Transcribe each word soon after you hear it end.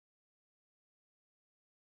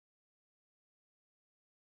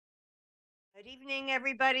Good evening,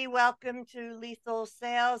 everybody. Welcome to Lethal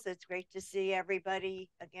Sales. It's great to see everybody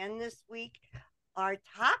again this week. Our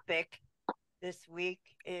topic this week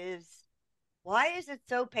is why is it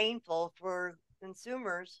so painful for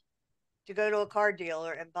consumers to go to a car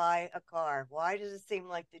dealer and buy a car? Why does it seem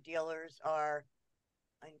like the dealers are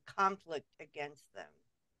in conflict against them?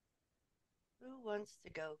 Who wants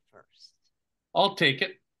to go first? I'll take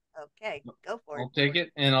it. Okay, go for it. I'll take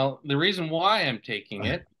it. And the reason why I'm taking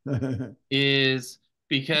it is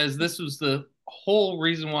because this was the whole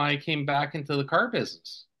reason why I came back into the car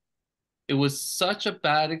business. It was such a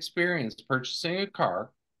bad experience purchasing a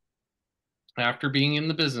car after being in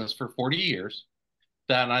the business for 40 years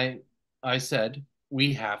that I said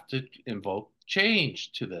we have to invoke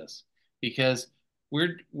change to this because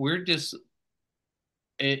we're just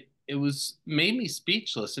it was made me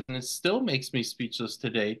speechless, and it still makes me speechless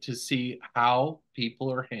today to see how people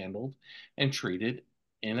are handled and treated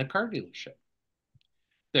in a car dealership.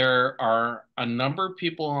 There are a number of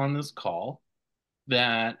people on this call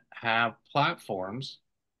that have platforms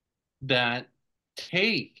that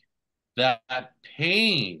take that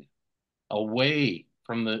pain away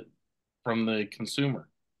from the consumer,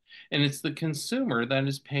 and it's the consumer that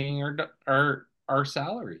is paying our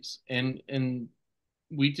salaries, and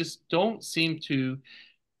we just don't seem to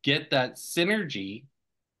get that synergy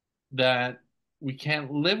that we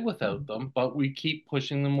can't live without them, but we keep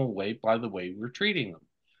pushing them away by the way we're treating them.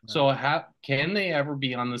 So can they ever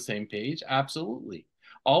be on the same page? Absolutely.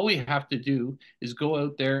 All we have to do is go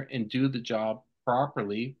out there and do the job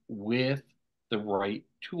properly with the right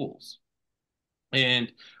tools.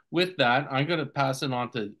 And with that, I'm going to pass it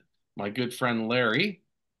on to my good friend Larry,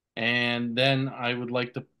 and then I'd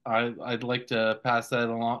like to pass that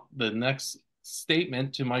along the next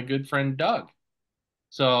statement to my good friend Doug.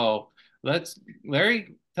 So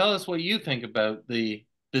Larry, tell us what you think about the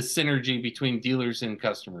synergy between dealers and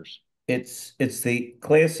customers. It's the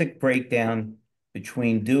classic breakdown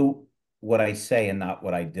between do what I say and not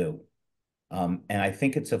what I do. And I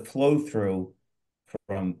think it's a flow through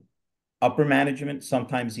from upper management,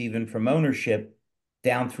 sometimes even from ownership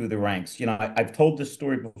down through the ranks. I've told this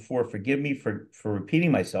story before. Forgive me for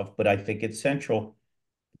repeating myself, but I think it's central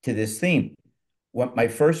to this theme. When my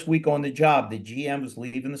first week on the job, the GM was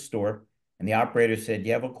leaving the store, and the operator said,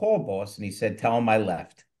 "You have a call, boss?" And he said, "Tell him I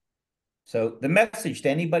left." So the message to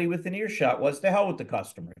anybody within earshot was to hell with the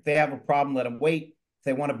customer. If they have a problem, let them wait. If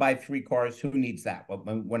they want to buy 3 cars, who needs that? Well,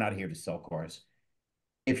 we're not here to sell cars.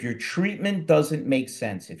 If your treatment doesn't make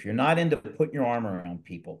sense, if you're not into putting your arm around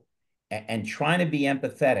people and trying to be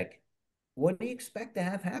empathetic, what do you expect to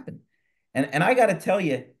have happen? And I got to tell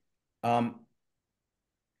you, um,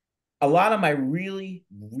 a lot of my really,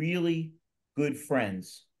 really good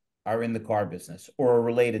friends are in the car business or are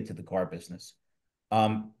related to the car business.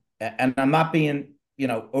 And I'm not being,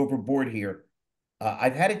 overboard here.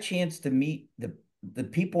 I've had a chance to meet the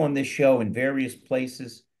people on this show in various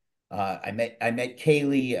places. I met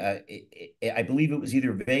Kaylee. I believe it was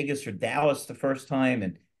either Vegas or Dallas the first time,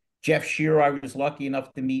 and Jeff Scherer I was lucky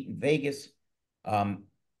enough to meet in Vegas. Um,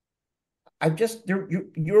 I've just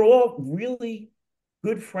you're all really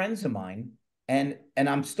good friends of mine, and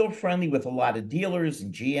I'm still friendly with a lot of dealers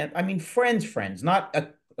and GM. I mean, friends, not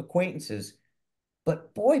acquaintances.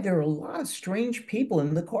 But boy, there are a lot of strange people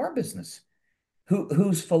in the car business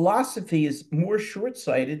whose philosophy is more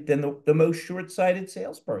short-sighted than the most short-sighted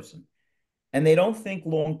salesperson. And they don't think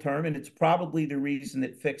long term, and it's probably the reason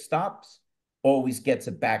that fixed ops always gets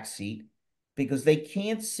a back seat because they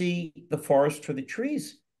can't see the forest for the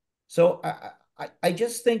trees. So I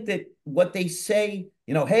just think that what they say,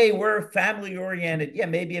 hey, we're family oriented. Yeah,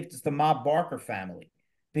 maybe if it's the Ma Barker family,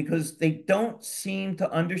 because they don't seem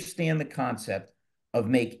to understand the concept of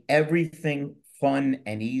make everything fun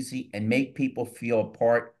and easy and make people feel a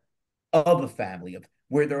part of a family of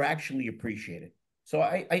where they're actually appreciated. So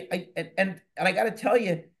and I got to tell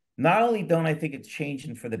you, not only don't I think it's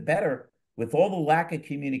changing for the better with all the lack of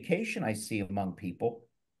communication I see among people,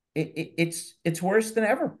 it's worse than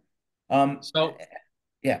ever. Um, So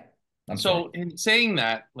yeah, I'm sorry. So in saying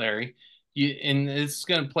that, Larry, and it's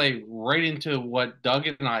going to play right into what Doug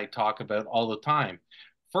and I talk about all the time.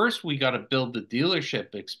 First, we got to build the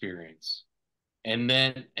dealership experience, and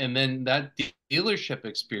then that dealership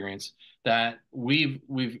experience that we've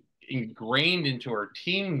ingrained into our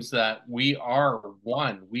teams that we are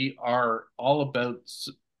one. We are all about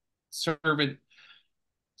servant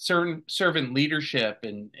servant leadership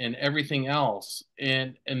and everything else,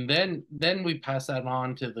 and then we pass that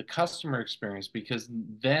on to the customer experience because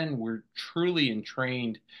then we're truly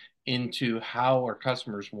entrained into how our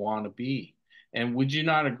customers want to be. And would you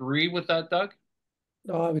not agree with that, Doug?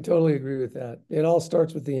 Oh, I would totally agree with that. It all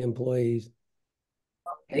starts with the employees.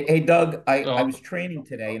 Hey, Doug, I So was training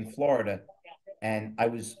today in Florida, and I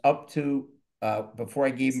was up to, before I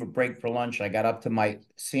gave him a break for lunch, I got up to my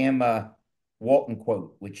Sam Walton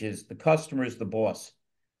quote, which is the customer is the boss.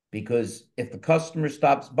 Because if the customer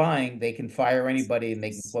stops buying, they can fire anybody and they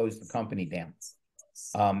can close the company down.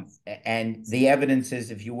 And the evidence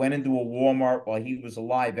is if you went into a Walmart while he was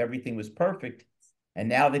alive, everything was perfect. And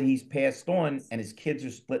now that he's passed on and his kids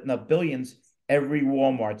are splitting up billions, every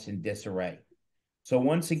Walmart's in disarray. So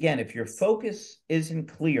once again, if your focus isn't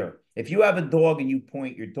clear, if you have a dog and you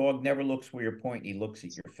point, your dog never looks where you're pointing, he looks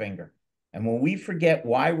at your finger. And when we forget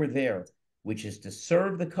why we're there, which is to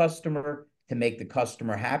serve the customer, to make the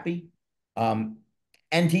customer happy, and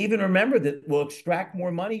to even remember that we'll extract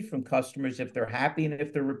more money from customers if they're happy and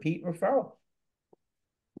if they're repeat referral.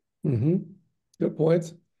 Good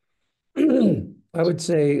points. I would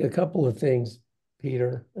say a couple of things,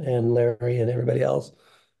 Peter and Larry and everybody else.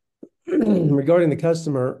 Regarding the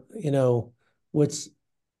customer, what's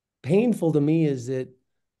painful to me is that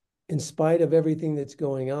in spite of everything that's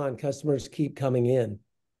going on, customers keep coming in.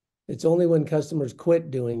 It's only when customers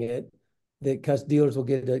quit doing it that dealers will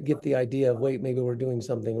get the idea of, wait, maybe we're doing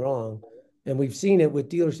something wrong. And we've seen it with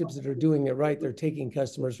dealerships that are doing it right. They're taking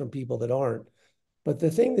customers from people that aren't. But the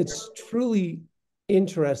thing that's truly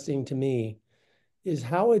interesting to me is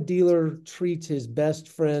how a dealer treats his best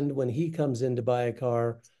friend when he comes in to buy a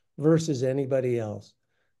car versus anybody else.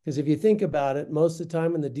 Because if you think about it, most of the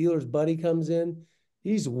time when the dealer's buddy comes in,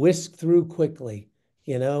 he's whisked through quickly.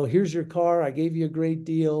 Here's your car. I gave you a great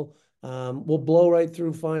deal. We'll blow right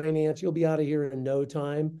through finance. You'll be out of here in no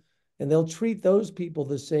time. And they'll treat those people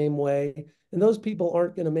the same way. And those people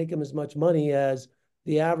aren't going to make them as much money as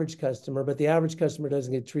the average customer, but the average customer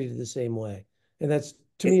doesn't get treated the same way. And that's,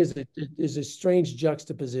 to me, is a strange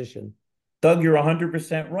juxtaposition. Doug, you're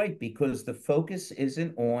 100% right, because the focus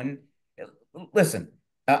isn't on, listen,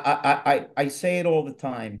 I say it all the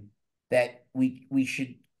time that we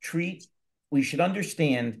should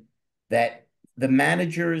understand that the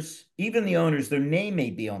managers, even the owners, their name may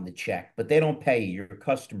be on the check, but they don't pay you. Your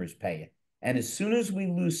customers pay you. And as soon as we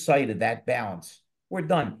lose sight of that balance, we're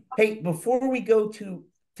done. Hey, before we go to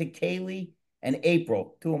Kaylee and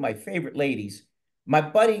April, two of my favorite ladies, my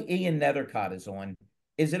buddy Ian Nethercott is on.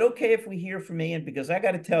 Is it okay if we hear from Ian? Because I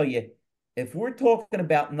got to tell you, if we're talking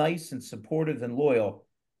about nice and supportive and loyal,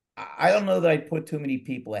 I don't know that I'd put too many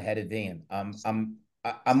people ahead of Ian.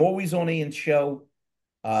 I'm always on Ian's show,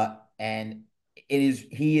 and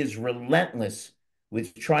he is relentless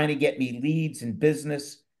with trying to get me leads and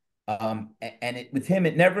business. And with him,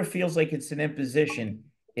 it never feels like it's an imposition.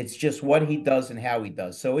 It's just what he does and how he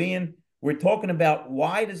does. So, Ian, we're talking about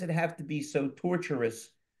why does it have to be so torturous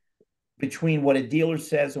between what a dealer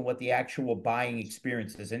says and what the actual buying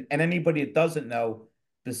experience is. And anybody that doesn't know,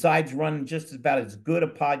 besides running just about as good a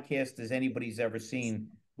podcast as anybody's ever seen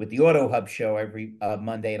with the Auto Hub show every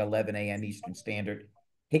Monday at 11 a.m. Eastern Standard,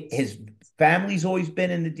 his family's always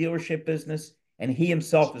been in the dealership business, and he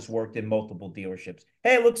himself has worked in multiple dealerships.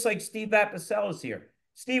 Hey, it looks like Steve Apicilla is here.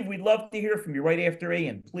 Steve, we'd love to hear from you right after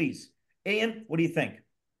Ian, please. Ian, what do you think?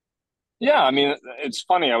 Yeah, I mean, it's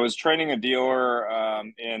funny. I was training a dealer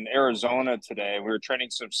in Arizona today. We were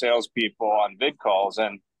training some salespeople on vid calls,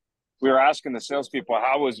 and we were asking the salespeople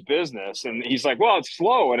how was business, and he's like, "Well, it's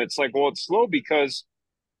slow," and it's like, "Well, it's slow because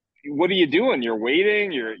what are you doing? You're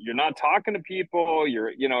waiting. You're not talking to people.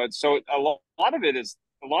 It's so a lot of it is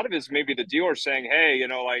maybe the dealer saying, hey,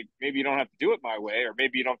 like maybe you don't have to do it my way, or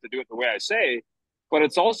maybe you don't have to do it the way I say." But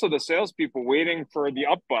it's also the salespeople waiting for the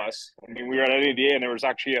up bus. I mean, we were at NADA and there was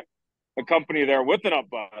actually a company there with an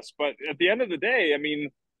up bus. But at the end of the day, I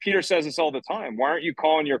mean, Peter says this all the time. Why aren't you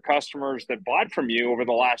calling your customers that bought from you over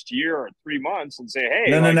the last year or 3 months and say,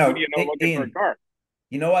 hey, who do you know looking for a car?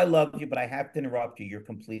 I love you, but I have to interrupt you. You're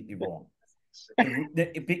completely wrong.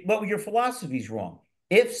 Well, your philosophy is wrong.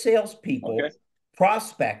 If salespeople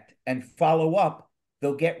prospect and follow up,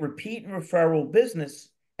 they'll get repeat and referral business,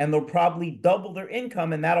 and they'll probably double their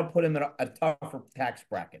income, and that'll put them in a tougher tax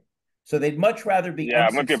bracket. So they'd much rather be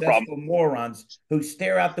unsuccessful morons who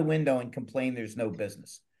stare out the window and complain there's no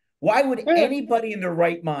business. Why would anybody in their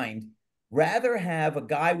right mind rather have a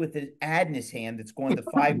guy with an ad in his hand that's going to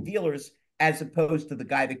 5 dealers as opposed to the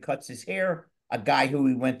guy that cuts his hair, a guy who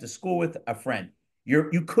he went to school with, a friend?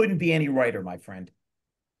 You couldn't be any righter, my friend.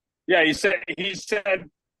 Yeah, I said, hey,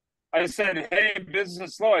 business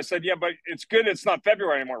is slow. I said, yeah, but it's good. It's not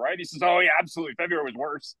February anymore, right? He says, oh, yeah, absolutely. February was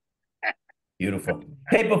worse. Beautiful.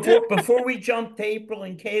 Hey, before we jump to April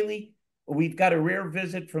and Kaylee, we've got a rare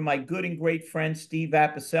visit from my good and great friend, Steve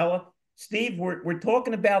Apicilla. Steve, we're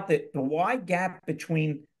talking about the wide gap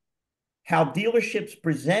between how dealerships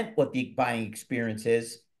present what the buying experience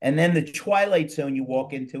is, and then the twilight zone you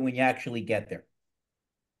walk into when you actually get there.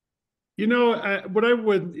 You know,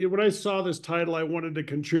 when I saw this title, I wanted to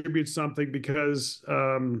contribute something because,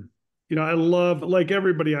 you know, I love, like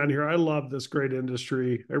everybody on here, I love this great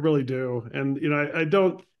industry. I really do. And, you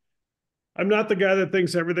know, I'm not the guy that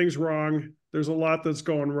thinks everything's wrong. There's a lot that's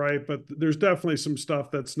going right, but there's definitely some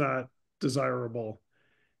stuff that's not desirable.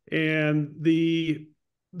 And the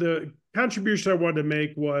contribution I wanted to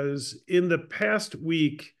make was, in the past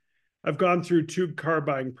week, I've gone through 2 car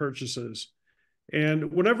buying purchases.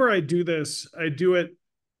 And whenever I do this, I do it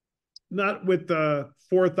not with the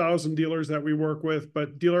 4,000 dealers that we work with,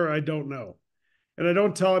 but dealer I don't know. And I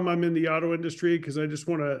don't tell them I'm in the auto industry because I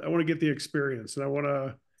want to get the experience, and I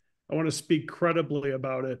want to speak credibly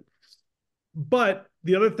about it. But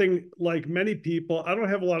the other thing, like many people, I don't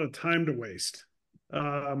have a lot of time to waste.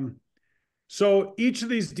 So each of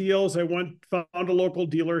these deals, I found a local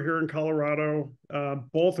dealer here in Colorado.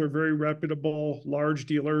 Both are very reputable, large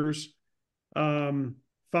dealers. Found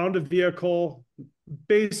a vehicle,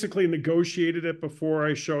 basically negotiated it before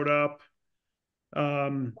I showed up.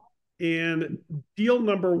 And deal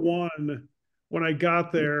number 1, when I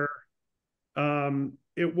got there,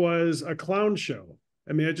 it was a clown show.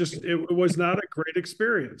 I mean, it was not a great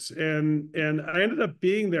experience. And I ended up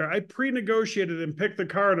being there. I pre-negotiated and picked the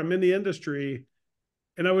car, and I'm in the industry,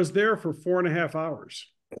 and I was there for 4.5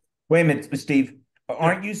 hours. Wait a minute, Steve.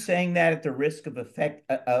 Aren't you saying that at the risk of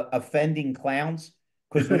offending clowns?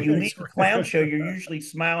 Because when you leave a clown show, you're usually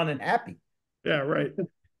smiling and happy. Yeah, right.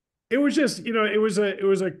 It was just, you know, it was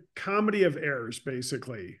a comedy of errors,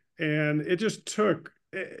 basically. And it just took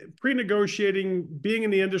pre-negotiating, being in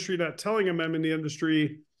the industry, not telling them I'm in the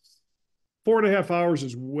industry. 4.5 hours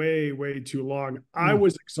is way, way too long. I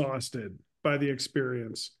was exhausted by the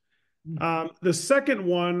experience. The second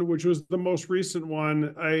one, which was the most recent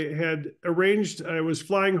one, I had arranged, I was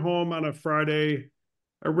flying home on a Friday,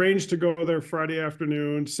 arranged to go there Friday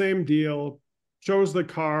afternoon, same deal, chose the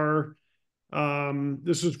car.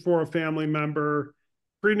 This was for a family member,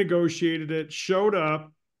 pre-negotiated it, showed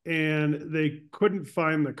up, and they couldn't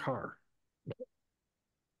find the car.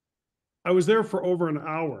 I was there for over an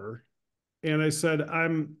hour, and I said,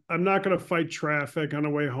 I'm not going to fight traffic on the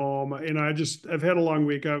way home. And I've had a long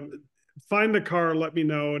week. Find the car, let me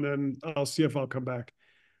know, and then I'll see if I'll come back.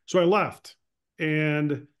 So I left,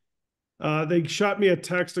 and they shot me a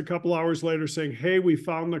text a couple hours later saying, hey, we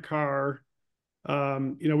found the car.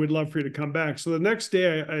 You know, we'd love for you to come back. So the next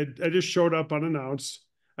day I just showed up unannounced.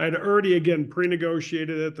 I had already, again,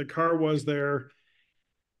 pre-negotiated it. The car was there.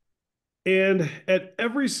 And at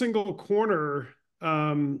every single corner,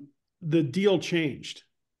 the deal changed.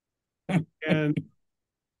 And,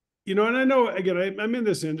 you know, and I know, again, I'm in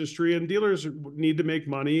this industry, and dealers need to make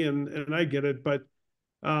money, and I get it. But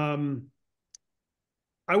I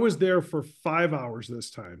was there for 5 hours this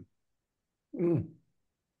time,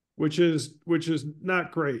 which is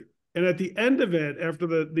not great. And at the end of it,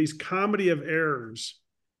 after these comedy of errors,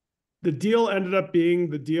 the deal ended up being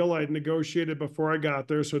the deal I negotiated before I got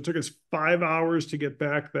there. So it took us 5 hours to get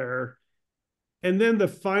back there. And then the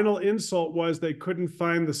final insult was they couldn't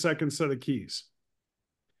find the second set of keys.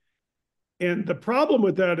 And the problem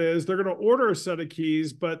with that is they're going to order a set of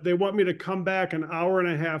keys, but they want me to come back an hour and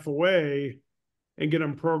a half away and get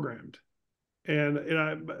them programmed.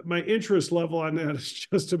 And my interest level on that is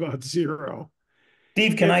just about zero.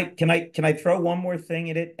 Steve, can I throw one more thing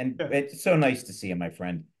at it? And it's so nice to see you, my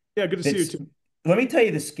friend. Yeah, good to see you too. Let me tell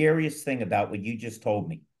you the scariest thing about what you just told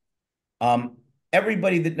me.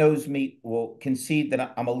 Everybody that knows me will concede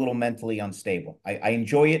that I'm a little mentally unstable. I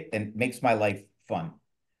enjoy it, and it makes my life fun,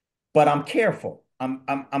 but I'm careful. I'm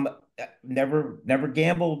never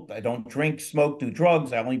gambled. I don't drink, smoke, do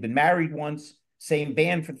drugs. I've only been married once. Same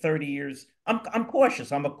band for 30 years. I'm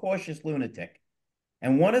cautious. I'm a cautious lunatic.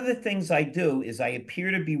 And one of the things I do is I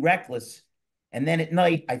appear to be reckless, and then at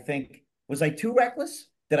night I think, was I too reckless?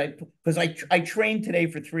 Because I trained today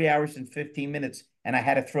for 3 hours and 15 minutes, and I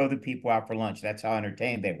had to throw the people out for lunch. That's how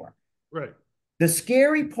entertained they were. Right. The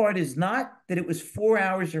scary part is not that it was 4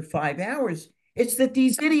 hours or 5 hours. It's that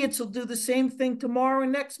these idiots will do the same thing tomorrow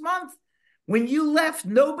and next month. When you left,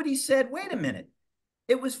 nobody said, wait a minute,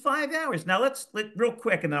 it was 5 hours. Now let's real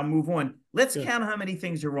quick, and I'll move on. Let's count how many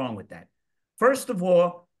things are wrong with that. First of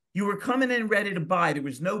all, you were coming in ready to buy. There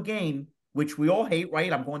was no game, which we all hate,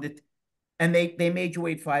 right? And they made you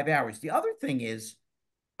wait 5 hours. The other thing is,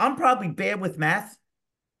 I'm probably bad with math,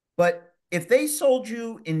 but if they sold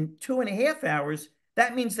you in 2.5 hours,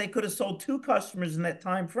 that means they could have sold 2 customers in that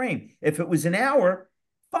time frame. If it was an hour,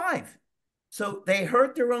 5. So they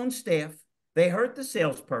hurt their own staff. They hurt the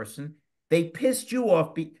salesperson. They pissed you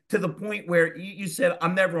off to the point where you said,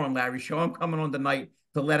 I'm never on Larry's show. I'm coming on tonight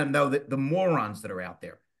to let him know that the morons that are out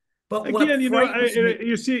there. But again,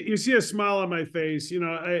 you see a smile on my face.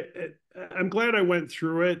 I'm glad I went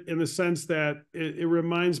through it in the sense that it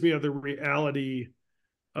reminds me of the reality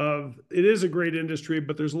of it is a great industry,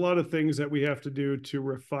 but there's a lot of things that we have to do to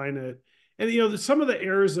refine it. And, some of the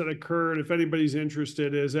errors that occurred, if anybody's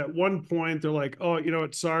interested, is at one point they're like, oh,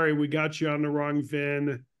 sorry, we got you on the wrong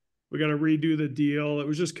VIN. We got to redo the deal. It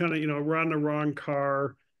was just kind of, we're on the wrong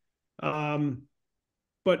car.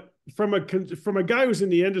 But from a guy who's in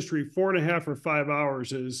the industry, 4.5 or 5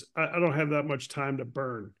 hours is, I don't have that much time to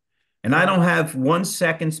burn. And I don't have 1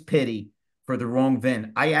 second's pity for the wrong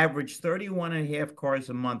VIN. I averaged 31.5 cars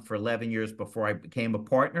a month for 11 years before I became a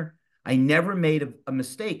partner. I never made a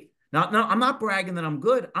mistake. Now, I'm not bragging that I'm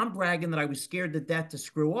good. I'm bragging that I was scared to death to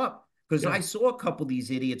screw up because I saw a couple of these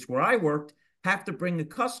idiots where I worked have to bring the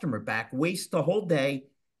customer back, waste the whole day.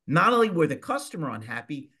 Not only were the customer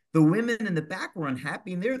unhappy, the women in the back were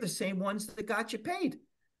unhappy, and they're the same ones that got you paid.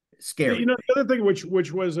 Scary. The other thing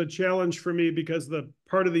which was a challenge for me, because the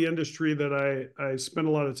part of the industry that I spend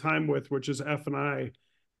a lot of time with, which is F&I,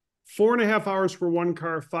 4.5 hours for one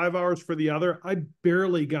car, 5 hours for the other. I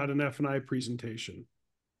barely got an F&I presentation.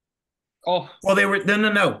 Oh, well, they were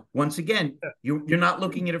no. Once again, you're not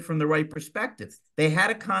looking at it from the right perspective. They had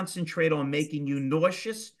to concentrate on making you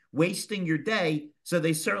nauseous, wasting your day, so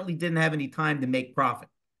they certainly didn't have any time to make profit.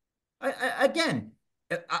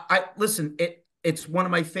 Listen. It's one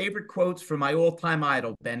of my favorite quotes from my all-time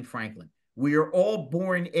idol, Ben Franklin. We are all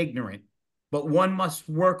born ignorant, but one must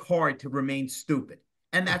work hard to remain stupid,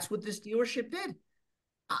 and that's what this dealership did.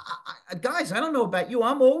 Guys, I don't know about you.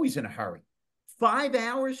 I'm always in a hurry. 5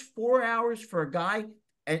 hours, 4 hours for a guy,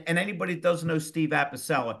 and anybody that doesn't know Steve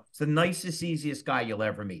Apicilla, it's the nicest, easiest guy you'll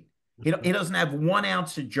ever meet. He doesn't have 1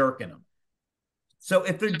 ounce of jerk in him. So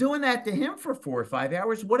if they're doing that to him for 4 or 5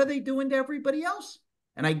 hours, what are they doing to everybody else?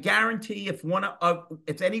 And I guarantee he won't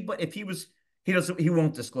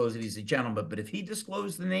disclose it. He's a gentleman, but if he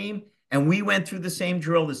disclosed the name and we went through the same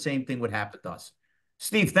drill, the same thing would happen to us.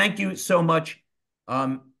 Steve, thank you so much.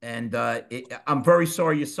 I'm very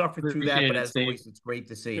sorry you suffered through that, but as always, it's great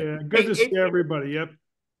to see you. Yeah, good to see everybody. Yep.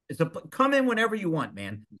 Come in whenever you want,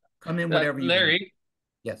 man. Come in whenever you want. Larry.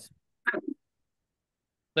 Yes.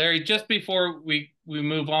 Larry, just before we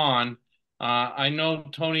move on, I know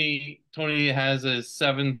Tony has a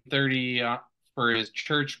 7:30 for his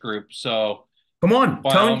church group. So come on,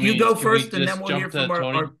 Tony, you go first, and then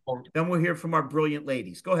we'll hear from our brilliant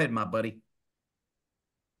ladies. Go ahead, my buddy.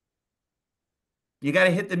 You got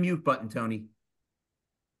to hit the mute button, Tony.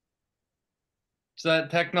 It's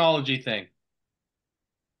that technology thing.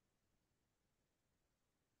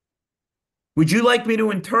 Would you like me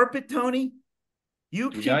to interpret, Tony? You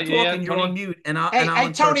keep talking, you're on mute, and I'll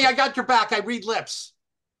Hey, Tony, I got your back. I read lips.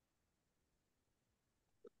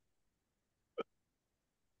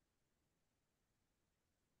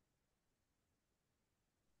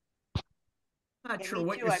 I'm not sure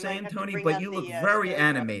what you're saying, Tony, but you look very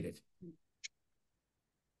animated.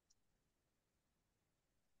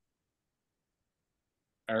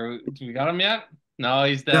 We got him yet? No,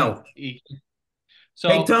 he's done. No. So,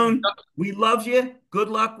 hey, Tone, we love you. Good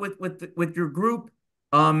luck with your group.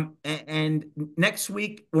 And next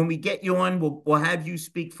week when we get you on, we'll have you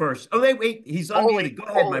speak first. Oh, wait, he's unmuted. Go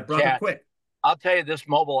ahead, my brother, quick. I'll tell you, this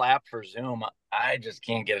mobile app for Zoom, I just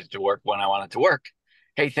can't get it to work when I want it to work.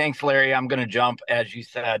 Hey, thanks, Larry. I'm going to jump, as you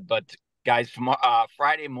said, but guys,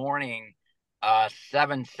 Friday morning,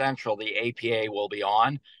 7 Central, the APA will be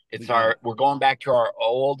on. We're going back to our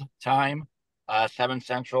old time, 7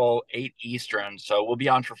 Central, 8 Eastern. So we'll be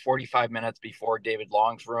on for 45 minutes before David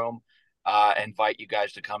Long's room. Invite you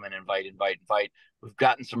guys to come and invite. We've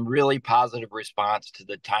gotten some really positive response to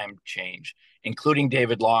the time change, including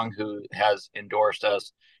David Long, who has endorsed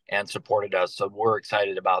us and supported us. So we're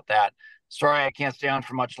excited about that. Sorry, I can't stay on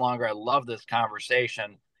for much longer. I love this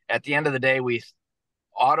conversation. At the end of the day,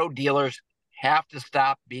 auto dealers have to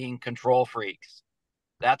stop being control freaks.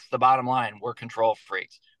 That's the bottom line. We're control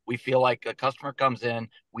freaks. We feel like a customer comes in,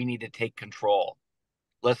 we need to take control.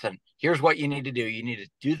 Listen, here's what you need to do. You need to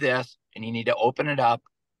do this, and you need to open it up,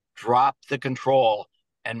 drop the control,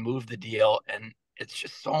 and move the deal. And it's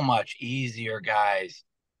just so much easier, guys.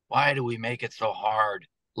 Why do we make it so hard?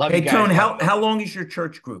 Love you guys. Hey, Tone, how long is your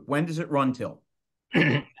church group? When does it run till?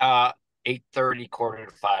 8:30,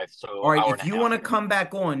 4:45. So all right, if you want to come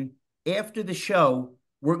back on after the show,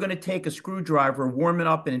 we're going to take a screwdriver, warm it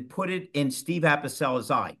up, and put it in Steve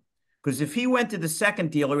Apicilla's eye. Because if he went to the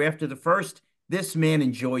second dealer after the first, this man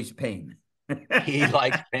enjoys pain. He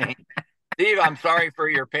likes pain. Steve, I'm sorry for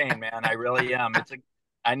your pain, man. I really am.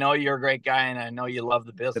 I know you're a great guy and I know you love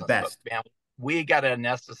the business, best. but man, we got to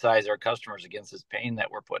anesthetize our customers against this pain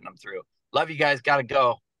that we're putting them through. Love you guys. Got to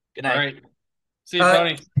go. Good night. All right. See you,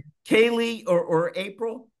 Tony. Kaylee or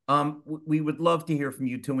April, we would love to hear from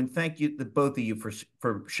you too. And thank you, the both of you,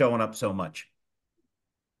 for showing up so much.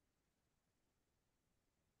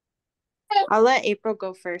 I'll let April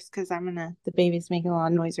go first because the baby's making a lot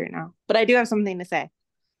of noise right now. But I do have something to say.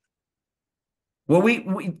 Well,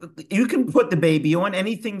 you can put the baby on.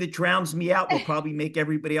 Anything that drowns me out will probably make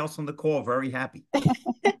everybody else on the call very happy.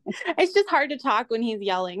 It's just hard to talk when he's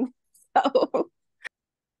yelling. So.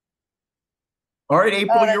 All right,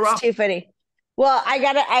 April, you're up. Too funny. Well, I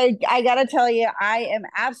gotta tell you, I am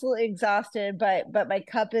absolutely exhausted, but my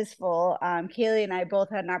cup is full. Kaylee and I both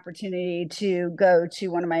had an opportunity to go to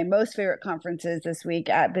one of my most favorite conferences this week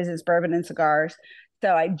at Business Bourbon and Cigars.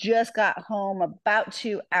 So I just got home about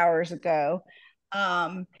 2 hours ago.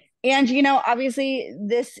 And obviously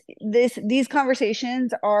these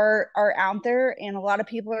conversations are out there and a lot of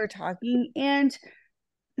people are talking, and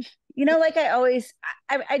like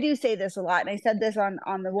I do say this a lot, and I said this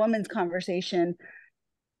on the women's conversation.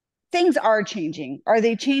 Things are changing. Are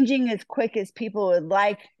they changing as quick as people would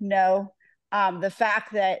like? No. The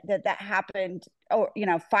fact that happened,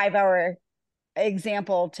 5-hour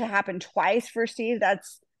example to happen twice for Steve,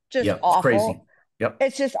 that's just awful. It's crazy. Yep.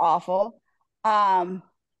 It's just awful. And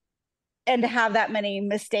to have that many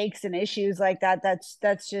mistakes and issues like that's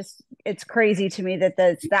just, it's crazy to me that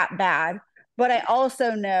that's that bad. But I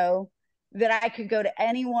also know that I could go to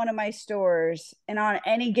any one of my stores and on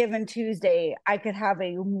any given Tuesday, I could have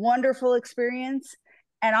a wonderful experience.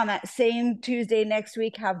 And on that same Tuesday next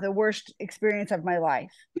week, have the worst experience of my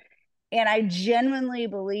life. And I genuinely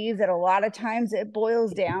believe that a lot of times it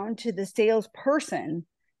boils down to the salesperson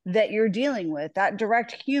that you're dealing with, that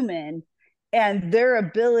direct human, and their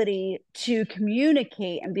ability to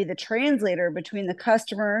communicate and be the translator between the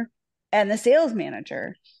customer and the sales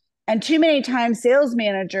manager. And too many times sales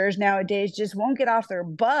managers nowadays just won't get off their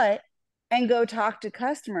butt and go talk to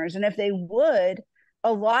customers. And if they would,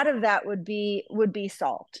 a lot of that would be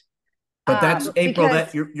solved. But that's April,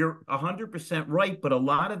 that you're 100% right. But a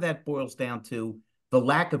lot of that boils down to the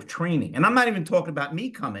lack of training. And I'm not even talking about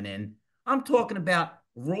me coming in. I'm talking about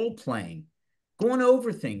role playing, going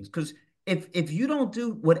over things. Because if you don't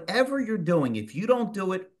do whatever you're doing, if you don't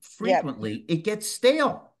do it frequently, it gets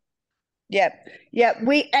stale. Yep.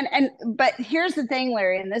 But here's the thing,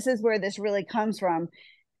 Larry, and this is where this really comes from.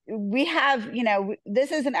 We have,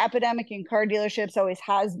 this is an epidemic in car dealerships, always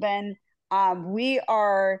has been. We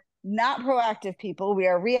are not proactive people. We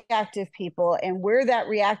are reactive people. And where that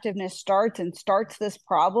reactiveness starts this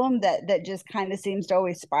problem that just kind of seems to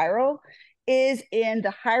always spiral is in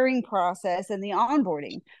the hiring process and the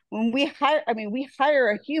onboarding. When we hire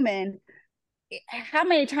a human, how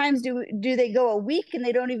many times do they go a week and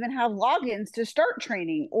they don't even have logins to start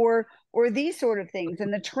training or these sort of things?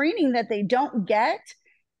 And the training that they don't get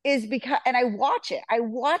is because, and I watch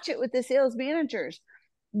it with the sales managers.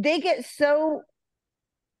 They get so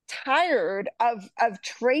tired of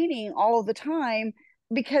training all the time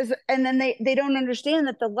and then they don't understand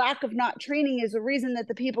that the lack of not training is the reason that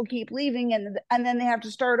the people keep leaving and then they have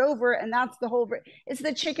to start over. And that's it's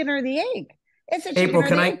the chicken or the egg. It's a April,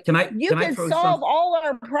 can I could solve all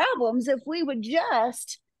our problems if we would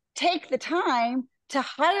just take the time to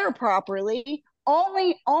hire properly,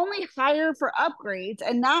 only hire for upgrades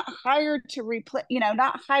and not hire to replace,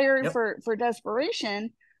 not hire for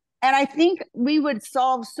desperation. And I think we would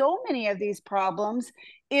solve so many of these problems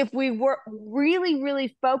if we were really,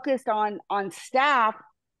 really focused on staff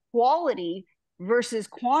quality versus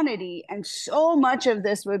quantity. And so much of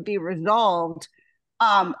this would be resolved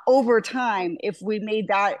over time if we made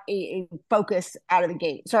that a focus out of the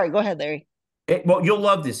gate. Sorry, go ahead, Larry. Well, you'll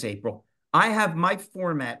love this, April. I have my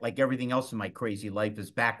format, like everything else in my crazy life,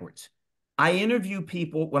 is backwards. I interview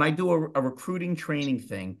people when I do a recruiting training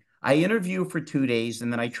thing. I interview for 2 days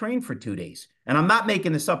and then I train for 2 days. And I'm not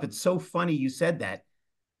making this up. It's so funny you said that.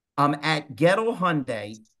 I'm at Gettle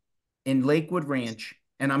Hyundai in Lakewood Ranch,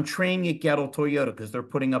 and I'm training at Gettle Toyota because they're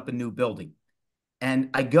putting up a new building.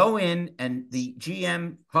 And I go in and the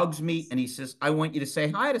GM hugs me and he says, I want you to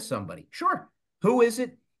say hi to somebody. Sure. Who is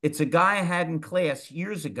it? It's a guy I had in class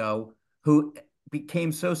years ago who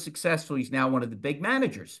became so successful. He's now one of the big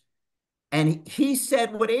managers. And he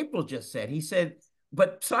said what April just said. He said,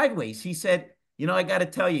 but sideways, he said, I got to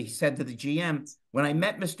tell you, he said to the GM, when I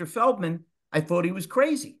met Mr. Feldman, I thought he was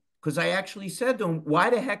crazy because I actually said to him,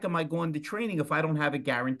 why the heck am I going to training if I don't have a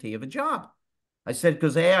guarantee of a job? I said,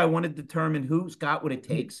 because I want to determine who's got what it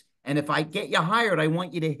takes. And if I get you hired, I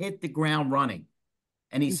want you to hit the ground running.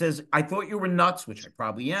 And he says, I thought you were nuts, which I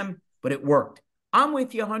probably am, but it worked. I'm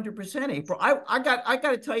with you 100%, April. I got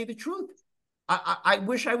to tell you the truth. I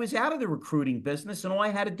wish I was out of the recruiting business and all I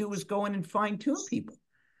had to do was go in and fine tune people.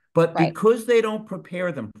 But because they don't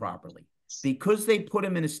prepare them properly, because they put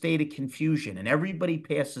them in a state of confusion and everybody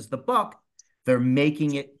passes the buck, they're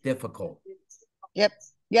making it difficult. Yep.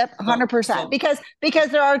 100%. Because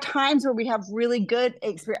there are times where we have really good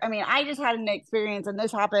experience. I mean, I just had an experience and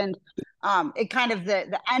this happened. It kind of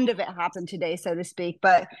the end of it happened today, so to speak.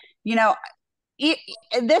 But, you know,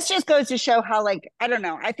 this just goes to show how, like, I don't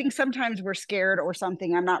know. I think sometimes we're scared or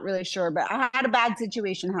something. I'm not really sure. But I had a bad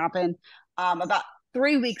situation happen about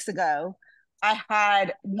 3 weeks ago. I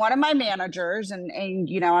had one of my managers, and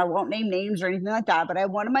you know, I won't name names or anything like that, but I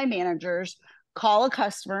had one of my managers call a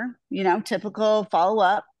customer, you know, typical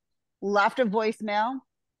follow-up, left a voicemail,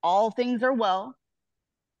 all things are well,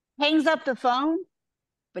 hangs up the phone,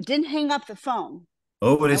 but didn't hang up the phone.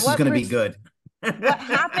 Oh, this is going to be good. What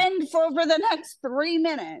happened for over the next 3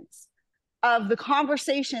 minutes of the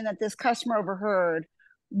conversation that this customer overheard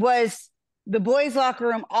was the boys' locker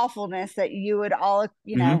room awfulness that you would all,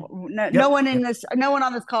 you know, no one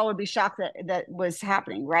on this call would be shocked that was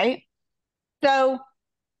happening, right? So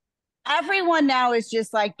everyone now is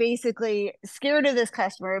just like basically scared of this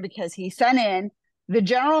customer because he sent in. The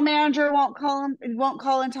general manager won't call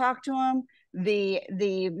and talk to him. The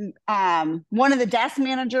one of the desk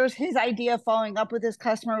managers, his idea of following up with this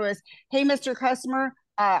customer was, hey, Mr. Customer,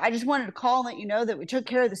 I just wanted to call and let you know that we took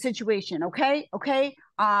care of the situation. Okay.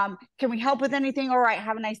 Can we help with anything? All right.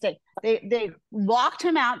 Have a nice day. They locked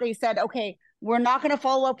him out. They said, okay, we're not going to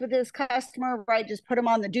follow up with this customer, right? Just put him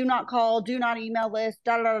on the do not call, do not email list,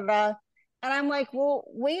 And I'm like, well,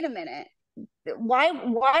 wait a minute. Why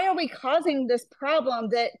are we causing this problem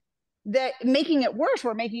that making it worse?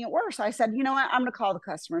 We're making it worse. I said, you know what? I'm going to call the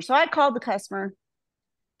customer. So I called the customer,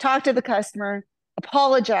 talked to the customer,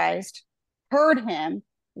 apologized, heard him,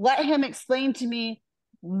 let him explain to me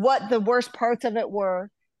what the worst parts of it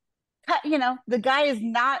were. You know, the guy is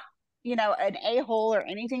not, you know, an a-hole or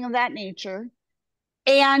anything of that nature.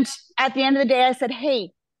 And at the end of the day, I said,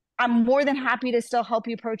 hey, I'm more than happy to still help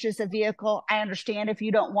you purchase a vehicle. I understand if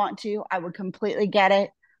you don't want to. I would completely get it.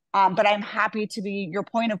 But I'm happy to be your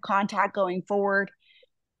point of contact going forward.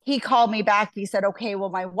 He called me back. He said, okay, well,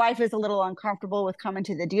 my wife is a little uncomfortable with coming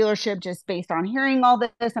to the dealership just based on hearing all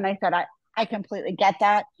this. And I said, I completely get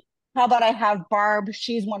that. How about I have Barb?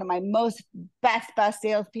 She's one of my best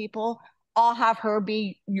salespeople. I'll have her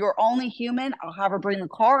be your only human. I'll have her bring the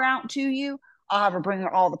car out to you. I'll have her bring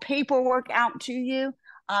all the paperwork out to you.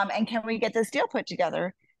 And can we get this deal put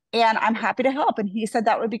together? And I'm happy to help. And he said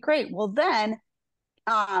that would be great. Well, then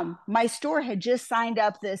my store had just signed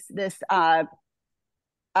up this beta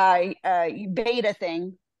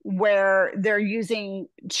thing where they're using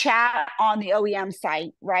chat on the OEM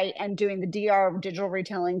site, right? And doing the DR digital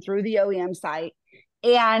retailing through the OEM site.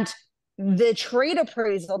 And the trade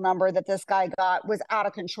appraisal number that this guy got was out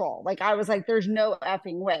of control. Like, I was like, there's no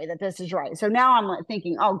effing way that this is right. So now I'm like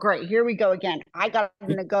thinking, oh, great, here we go again. I got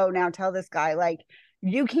to go now tell this guy, like,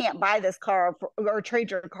 you can't buy this car or trade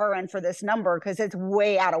your car in for this number because it's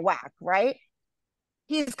way out of whack, right?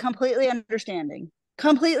 He's completely understanding.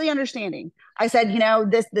 I said, you know,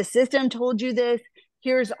 the system told you this.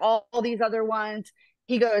 Here's all these other ones.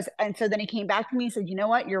 He goes, and so then he came back to me and said, you know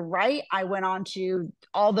what, you're right. I went on to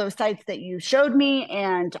all those sites that you showed me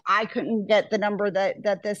and I couldn't get the number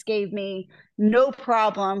that this gave me. No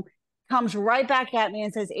problem. Comes right back at me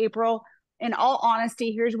and says, April, in all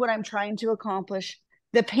honesty, here's what I'm trying to accomplish.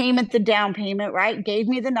 The payment, the down payment, right? Gave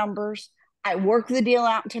me the numbers. I worked the deal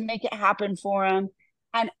out to make it happen for him.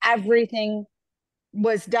 And everything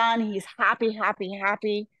was done. He's happy.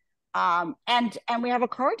 And we have a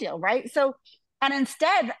car deal, right? So, and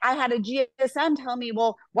instead I had a GSM tell me,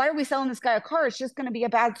 well, why are we selling this guy a car? It's just going to be a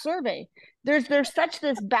bad survey. There's such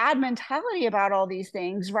this bad mentality about all these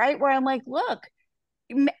things, right? Where I'm like, look,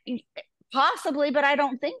 possibly, but I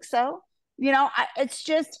don't think so. You know, it's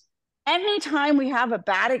just anytime we have a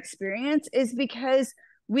bad experience is because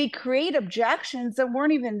we create objections that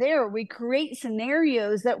weren't even there. We create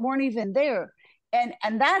scenarios that weren't even there.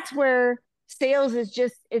 And that's where sales is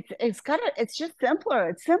just, it's just simpler.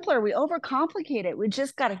 It's simpler. We overcomplicate it. We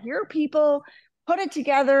just got to hear people, put it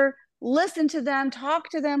together, listen to them, talk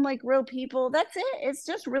to them like real people. That's it. It's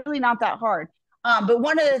just really not that hard. But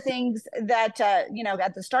one of the things that, you know,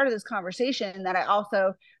 at the start of this conversation that I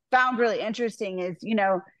also found really interesting is, you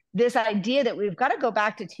know, this idea that we've got to go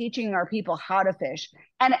back to teaching our people how to fish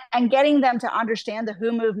and getting them to understand the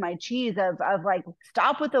who moved my cheese of like,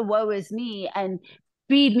 stop with the woe is me and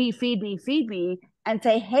feed me, feed me, feed me, and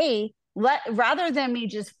say, hey, rather than me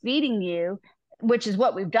just feeding you, which is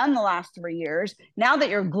what we've done the last 3 years, now that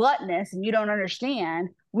you're gluttonous and you don't understand,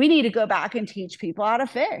 we need to go back and teach people how to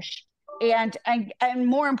fish. And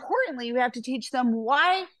more importantly, we have to teach them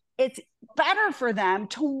why it's better for them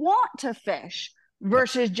to want to fish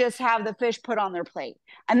versus just have the fish put on their plate.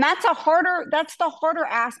 And that's the harder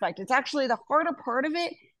aspect. It's actually the harder part of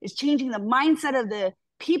it is changing the mindset of the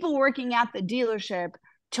people working at the dealership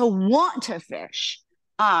to want to fish,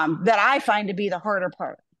 that I find to be the harder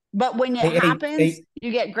part. But when it happens,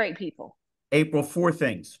 you get great people. April, 4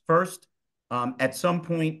 things. First, at some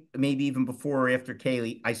point, maybe even before or after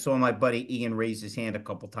Kaylee, I saw my buddy Ian raise his hand a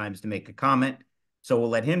couple times to make a comment. So we'll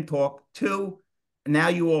let him talk. 2, now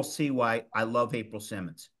you all see why I love April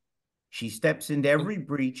Simmons. She steps into every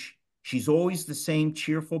breach. She's always the same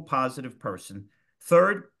cheerful, positive person.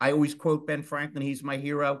 3rd, I always quote Ben Franklin. He's my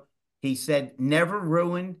hero. He said, never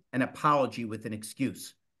ruin an apology with an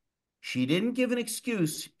excuse. She didn't give an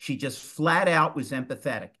excuse. She just flat out was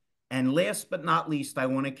empathetic. And last but not least, I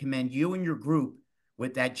want to commend you and your group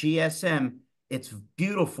with that GSM. It's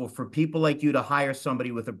beautiful for people like you to hire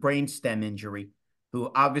somebody with a brainstem injury who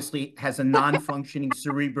obviously has a non-functioning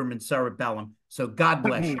cerebrum and cerebellum. So God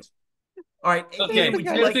bless you. All right. Okay, Ian,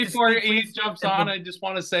 just before Ian jumps on, I just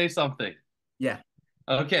want to say something. Yeah.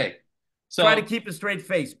 Okay. So try to keep a straight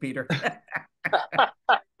face, Peter.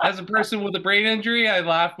 As a person with a brain injury, I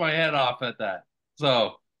laughed my head off at that.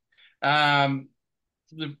 So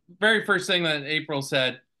the very first thing that April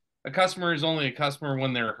said, a customer is only a customer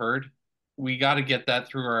when they're heard. We got to get that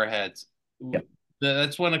through our heads. Yep.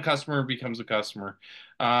 That's when a customer becomes a customer.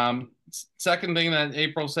 Second thing that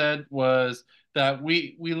April said was that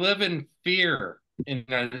we live in fear in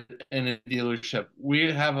a dealership.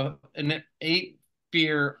 We have an innate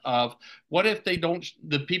fear of what if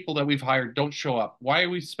the people that we've hired don't show up? Why are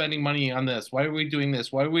we spending money on this? Why are we doing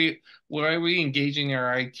this? Why are we engaging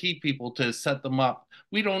our IT people to set them up?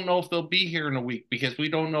 We don't know if they'll be here in a week because we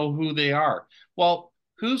don't know who they are. Well,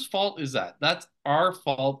 whose fault is that? That's our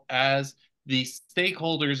fault as the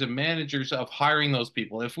stakeholders and managers of hiring those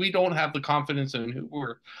people. If we don't have the confidence in who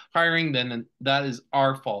we're hiring, then that is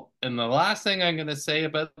our fault. And the last thing I'm going to say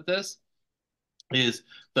about this is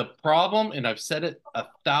the problem, and I've said it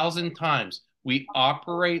 1,000 times, we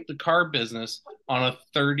operate the car business on a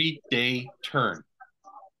 30-day turn.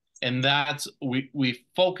 And we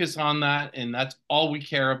focus on that, and that's all we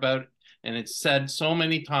care about. And it's said so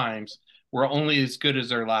many times, we're only as good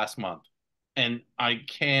as our last month. And I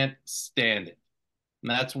can't stand it.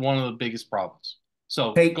 And that's one of the biggest problems.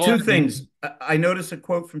 So, hey, 2 things. I noticed a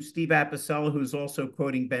quote from Steve Apicilla, who's also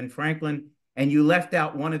quoting Ben Franklin, and you left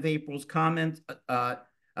out one of April's comments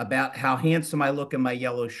about how handsome I look in my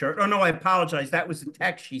yellow shirt. Oh, no, I apologize. That was a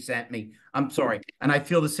text she sent me. I'm sorry. And I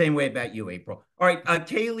feel the same way about you, April. All right,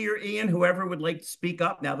 Kaylee or Ian, whoever would like to speak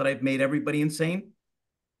up now that I've made everybody insane.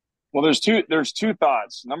 Well, there's two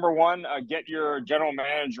thoughts. Number one, get your general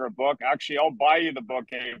manager a book. Actually, I'll buy you the book,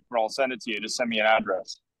 April. I'll send it to you. Just send me an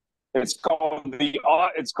address. It's called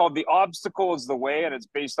The Obstacle is the Way, and it's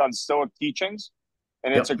based on Stoic teachings.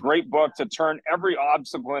 And it's a great book to turn every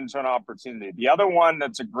obstacle into an opportunity. The other one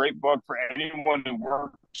that's a great book for anyone who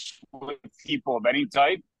works with people of any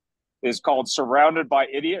type is called Surrounded by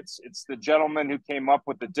Idiots. It's the gentleman who came up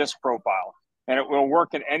with the DISC profile, and it will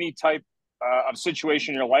work in any type of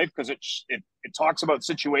situation in your life because it talks about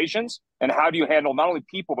situations and how do you handle not only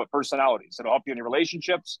people but personalities. It'll help you in your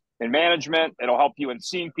relationships, in management. It'll help you in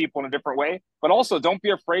seeing people in a different way. But also, don't be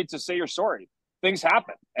afraid to say you're sorry. Things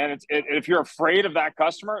happen, and if you're afraid of that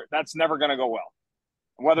customer, that's never going to go well.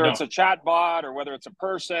 Whether it's a chat bot or whether it's a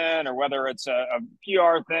person or whether it's a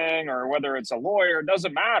PR thing or whether it's a lawyer, it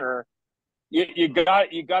doesn't matter. You got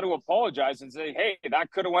to apologize and say, hey, that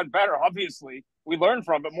could have went better. Obviously, we learned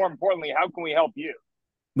from it, but more importantly, how can we help you?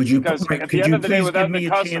 Could you please give me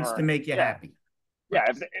a chance to make you happy?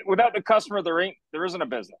 Yeah, without the customer, there isn't a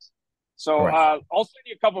business. So I'll send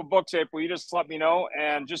you a couple of books, April. You just let me know.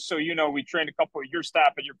 And just so you know, we trained a couple of your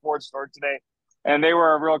staff at your Ford store today, and they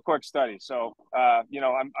were a real quick study. So,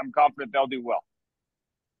 I'm confident they'll do well.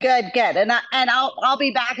 Good. And I'll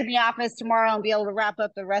be back in the office tomorrow and be able to wrap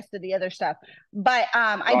up the rest of the other stuff. But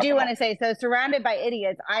I do want to say, so Surrounded by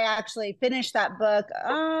Idiots, I actually finished that book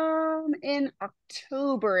in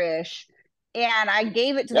October-ish, and I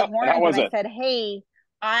gave it to the Hornets and I said, hey,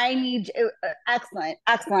 I need excellent.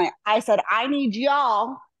 I said, I need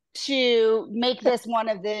y'all to make this one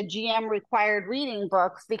of the GM required reading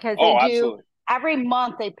books because they do every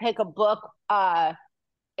month. They pick a book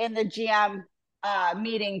in the GM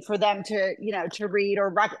meeting for them to read,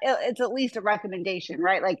 or it's at least a recommendation,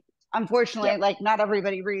 right? Like unfortunately, like not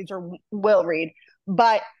everybody reads or will read,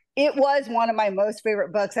 but it was one of my most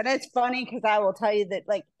favorite books. And it's funny because I will tell you that,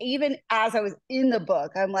 like, even as I was in the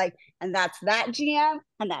book, I'm like, and that's that GM,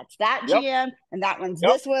 and that's that GM, and that one's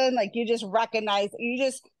this one. Like, you just recognize,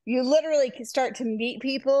 you literally can start to meet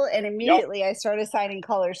people. And immediately I started assigning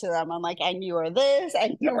colors to them. I'm like, and you are this,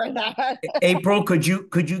 and you are that. April, could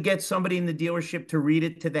you get somebody in the dealership to read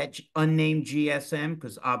it to that unnamed GSM?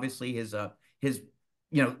 Because obviously his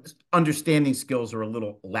understanding skills are a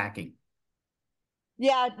little lacking.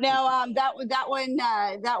 Yeah, no, that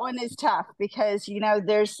one is tough because,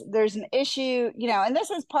 there's an issue, and this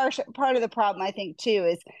is part of the problem, I think, too,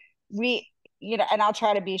 is and I'll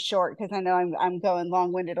try to be short because I know I'm going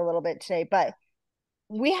long-winded a little bit today, but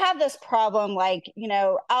we have this problem, like,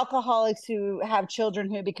 alcoholics who have children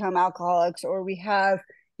who become alcoholics, or we have,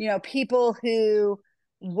 people who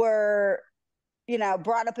were,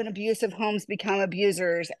 brought up in abusive homes become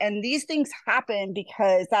abusers. And these things happen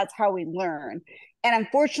because that's how we learn. And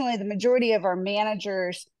unfortunately, the majority of our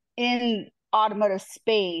managers in automotive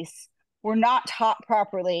space were not taught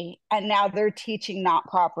properly. And now they're teaching not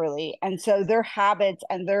properly. And so their habits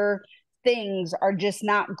and their things are just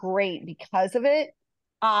not great because of it.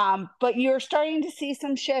 But you're starting to see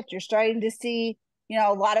some shift. You're starting to see,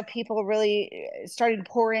 a lot of people really starting to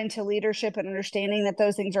pour into leadership and understanding that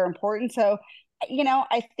those things are important. So,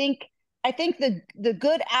 I think the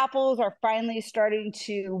good apples are finally starting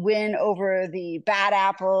to win over the bad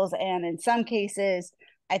apples. And in some cases,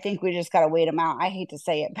 I think we just got to wait them out. I hate to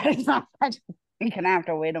say it, but it's not, we can have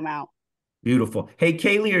to wait them out. Beautiful. Hey,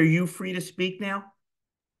 Kaylee, are you free to speak now?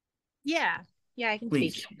 Yeah, I can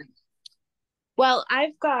Please. speak. Well,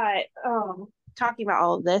 I've got, talking about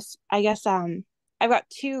all of this, I guess, I've got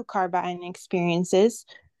 2 car buying experiences.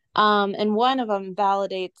 And one of them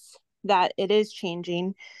validates that it is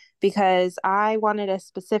changing because I wanted a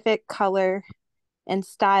specific color and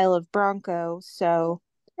style of Bronco. So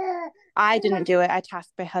I didn't do it. I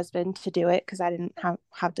tasked my husband to do it because I didn't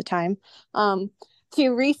have the time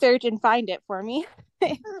to research and find it for me.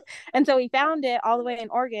 And so we found it all the way in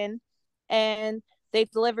Oregon, and they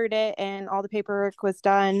delivered it and all the paperwork was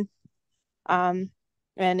done. And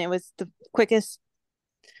it was the quickest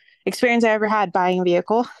experience I ever had buying a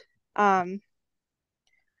vehicle.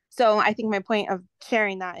 So I think my point of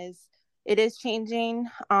sharing that is it is changing.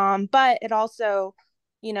 But it also,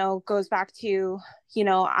 goes back to,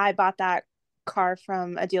 I bought that car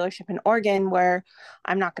from a dealership in Oregon where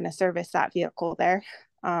I'm not going to service that vehicle there.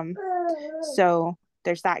 So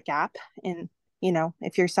there's that gap in,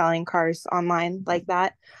 if you're selling cars online like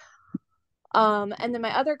that. And then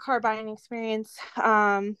my other car buying experience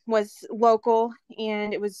was local,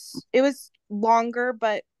 and it was longer,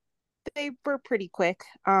 but they were pretty quick.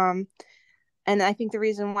 And I think the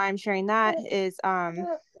reason why I'm sharing that is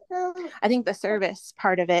I think the service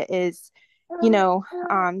part of it is,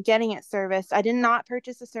 getting it serviced. I did not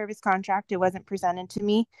purchase a service contract. It wasn't presented to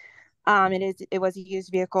me. It was a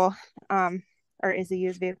used vehicle, or is a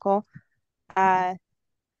used vehicle.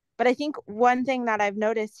 But I think one thing that I've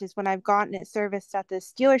noticed is when I've gotten it serviced at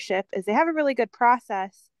this dealership is they have a really good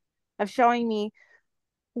process of showing me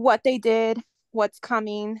what they did, what's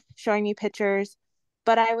coming, showing me pictures.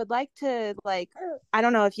 But I would like to, I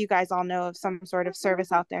don't know if you guys all know of some sort of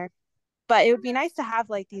service out there, but it would be nice to have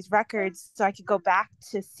these records so I could go back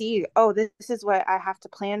to see, oh, this is what I have to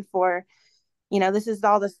plan for. This is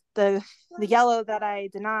all the yellow that I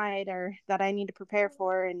denied or that I need to prepare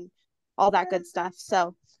for and all that good stuff.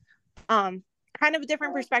 So kind of a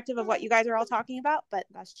different perspective of what you guys are all talking about, but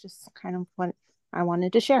that's just kind of what I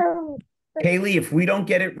wanted to share. Kaylee, if we don't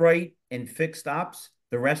get it right and fixed ops,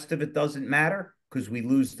 the rest of it doesn't matter because we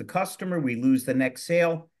lose the customer, we lose the next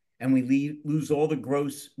sale, and we lose all the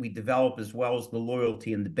gross we develop as well as the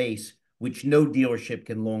loyalty and the base, which no dealership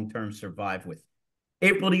can long-term survive with.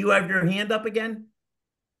 April, do you have your hand up again?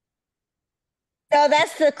 No,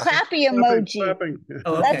 that's the clappy emoji. Clapping.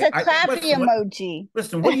 Oh, okay. That's a clappy emoji.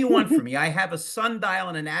 Listen, what do you want from me? I have a sundial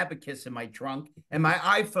and an abacus in my trunk, and my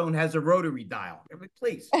iPhone has a rotary dial.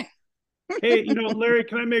 Please. Hey, Larry,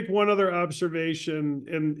 can I make one other observation?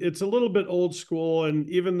 And it's a little bit old school. And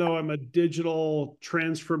even though I'm a digital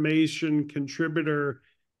transformation contributor,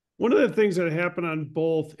 one of the things that happened on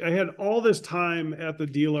both, I had all this time at the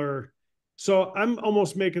dealer. So I'm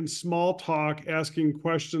almost making small talk, asking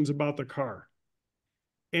questions about the car.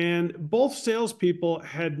 And both salespeople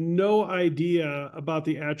had no idea about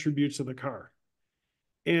the attributes of the car.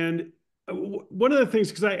 And one of the things,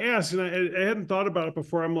 because I asked, and I hadn't thought about it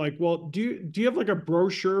before, I'm like, well, do you have a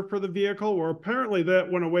brochure for the vehicle? Or apparently that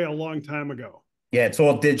went away a long time ago. Yeah, it's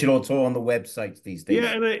all digital. It's all on the websites these days.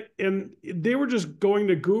 Yeah, and they were just going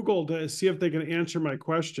to Google to see if they can answer my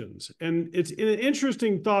questions. And it's an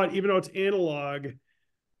interesting thought, even though it's analog.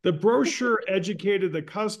 The brochure educated the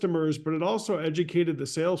customers, but it also educated the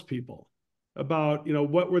salespeople about,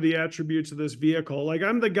 what were the attributes of this vehicle. Like,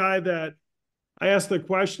 I'm the guy that I ask the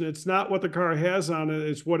question, it's not what the car has on it,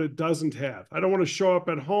 it's what it doesn't have. I don't want to show up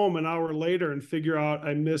at home an hour later and figure out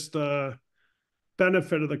I missed a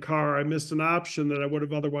benefit of the car. I missed an option that I would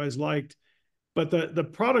have otherwise liked. But the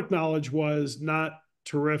product knowledge was not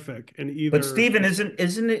terrific. And either. But Stephen,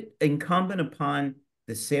 isn't it incumbent upon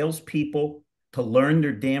the salespeople to learn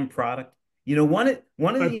their damn product? One of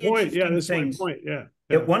the interesting things.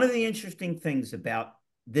 One of the interesting things about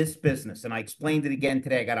this business, and I explained it again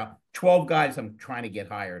today, I got 12 guys I'm trying to get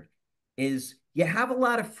hired, is you have a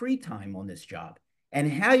lot of free time on this job. And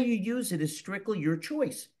how you use it is strictly your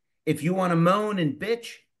choice. If you want to moan and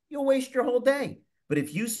bitch, you'll waste your whole day. But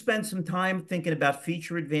if you spend some time thinking about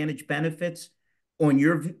feature advantage benefits on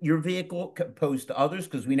your vehicle opposed to others,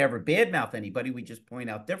 because we never badmouth anybody, we just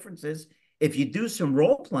point out differences. If you do some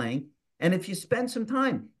role playing, and if you spend some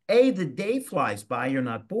time, A, the day flies by, you're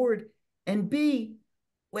not bored, and B,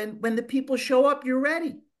 when the people show up, you're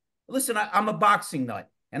ready. Listen, I'm a boxing nut,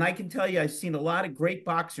 and I can tell you I've seen a lot of great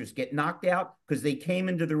boxers get knocked out because they came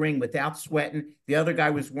into the ring without sweating. The other guy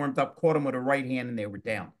was warmed up, caught him with a right hand, and they were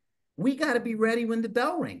down. We got to be ready when the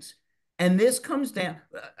bell rings. And this comes down,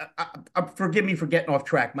 forgive me for getting off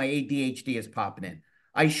track. My ADHD is popping in.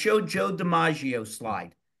 I showed Joe DiMaggio's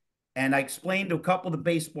slide, and I explained to a couple of the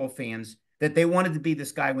baseball fans that they wanted to be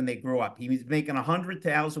this guy when they grew up. He was making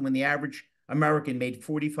 $100,000 when the average American made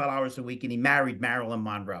 $45 a week, and he married Marilyn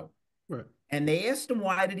Monroe. Right. And they asked him,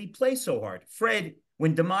 why did he play so hard? Fred,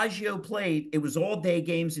 when DiMaggio played, it was all day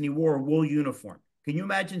games, and he wore a wool uniform. Can you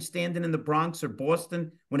imagine standing in the Bronx or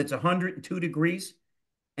Boston when it's 102 degrees?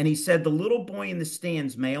 And he said, the little boy in the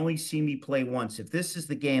stands may only see me play once. If this is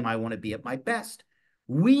the game, I want to be at my best.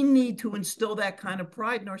 We need to instill that kind of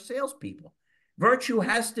pride in our salespeople. Virtue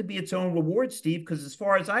has to be its own reward, Steve, because as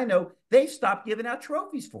far as I know, they've stopped giving out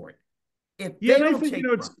trophies for it. If Yeah, they and I don't think,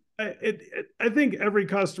 take I think every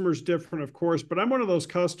customer is different, of course, but I'm one of those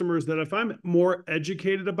customers that if I'm more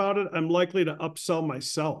educated about it, I'm likely to upsell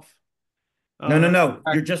myself. No.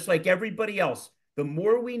 You're just like everybody else. The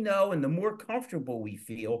more we know and the more comfortable we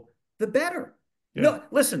feel, the better. Yeah. No,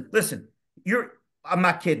 listen. I'm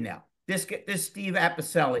not kidding now. This Steve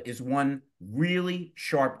Apicilla is one really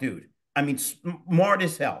sharp dude. I mean, smart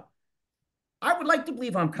as hell. I would like to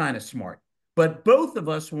believe I'm kind of smart, but both of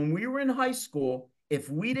us, when we were in high school, if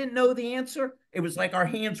we didn't know the answer, it was like our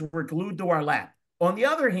hands were glued to our lap. On the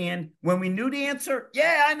other hand, when we knew the answer,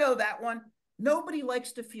 yeah, I know that one. Nobody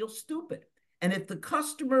likes to feel stupid. And if the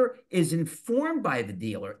customer is informed by the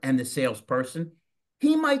dealer and the salesperson,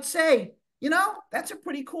 he might say, that's a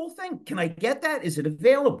pretty cool thing. Can I get that? Is it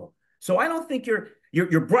available? So I don't think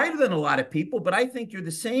you're brighter than a lot of people, but I think you're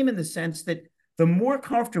the same in the sense that the more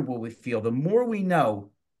comfortable we feel, the more we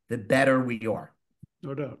know, the better we are.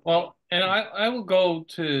 No doubt. Well, and I will go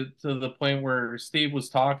to the point where Steve was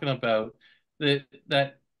talking about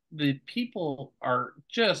that the people are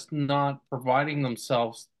just not providing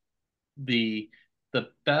themselves the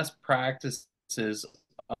best practices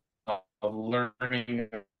of learning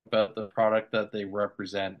about the product that they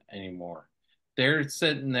represent anymore. They're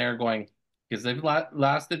sitting there going, because they've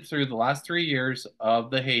lasted through the last 3 years of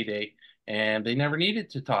the heyday, and they never needed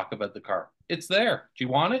to talk about the car. It's there. Do you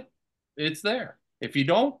want it? It's there. If you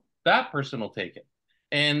don't, that person will take it.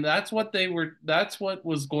 And that's what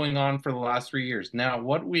was going on for the last 3 years. Now,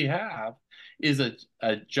 what we have is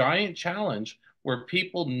a giant challenge where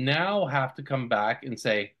people now have to come back and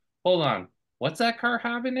say, hold on, what's that car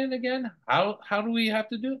having in again? How do we have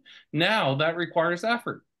to do it? Now that requires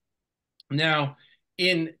effort. Now,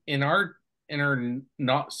 in our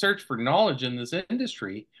not search for knowledge in this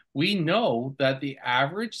industry, we know that the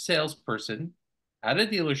average salesperson at a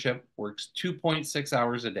dealership works 2.6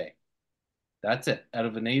 hours a day. That's it, out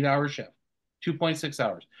of an 8-hour shift, 2.6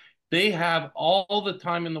 hours. They have all the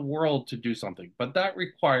time in the world to do something, but that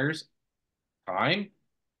requires time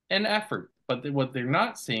and effort. But what they're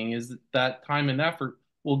not seeing is that time and effort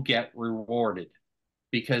will get rewarded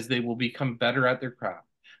because they will become better at their craft.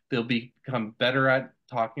 They'll become better at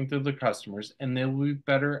talking to the customers, and they'll be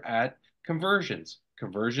better at conversions.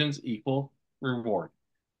 Conversions equal reward.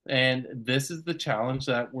 And this is the challenge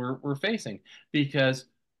that we're facing, because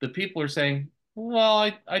the people are saying,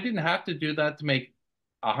 well, I didn't have to do that to make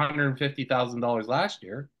 $150,000 last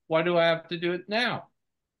year. Why do I have to do it now?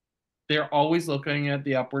 They're always looking at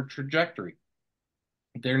the upward trajectory.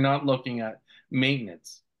 They're not looking at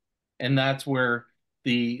maintenance. And that's where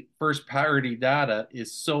the first party data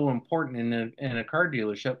is so important in a car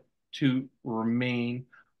dealership to remain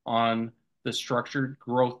on the structured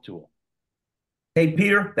growth tool. Hey,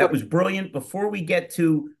 Peter, that was brilliant. Before we get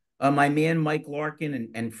to my man, Mike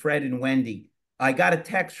Larkin and Fred and Wendy, I got a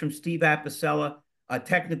text from Steve Apicilla, a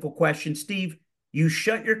technical question. Steve, you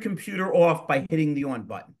shut your computer off by hitting the on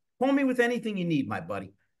button. Call me with anything you need, my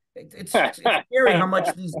buddy. It's scary how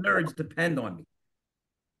much these nerds depend on me.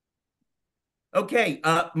 Okay,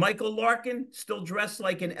 Michael Larkin, still dressed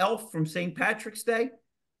like an elf from St. Patrick's Day?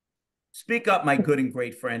 Speak up, my good and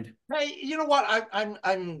great friend. Hey, you know what?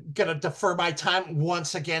 I'm gonna defer my time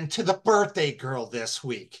once again to the birthday girl this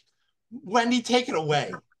week. Wendy, take it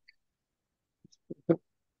away.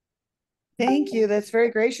 Thank you. That's very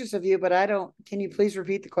gracious of you, but I don't. Can you please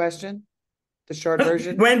repeat the question? The short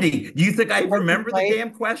version. Wendy, do you think I remember the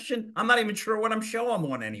damn question? I'm not even sure what show I'm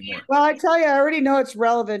on anymore. Well, I tell you, I already know it's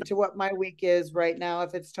relevant to what my week is right now.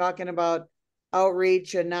 If it's talking about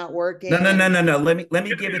outreach and not working. No. Let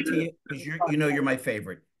me give it to you because you're my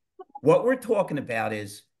favorite. What we're talking about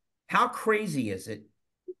is how crazy is it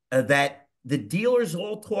that the dealers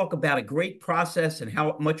all talk about a great process and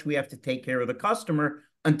how much we have to take care of the customer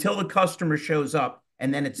until the customer shows up,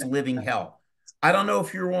 and then it's living hell. I don't know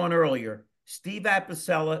if you were on earlier. Steve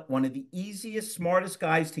Apicilla, one of the easiest, smartest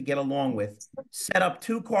guys to get along with, set up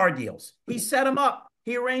 2 car deals. He set them up.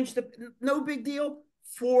 He arranged it. No big deal.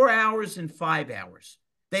 4 hours and 5 hours.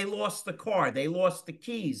 They lost the car. They lost the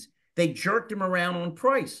keys. They jerked him around on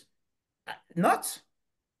price. Nuts.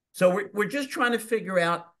 So we're just trying to figure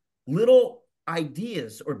out little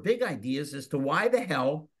ideas or big ideas as to why the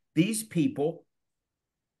hell these people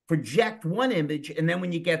project one image, and then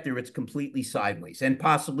when you get there, it's completely sideways, and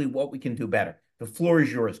possibly what we can do better. The floor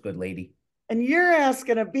is yours, good lady. And you're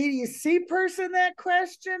asking a BDC person that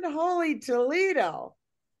question? Holy Toledo.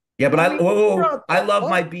 Yeah, but I love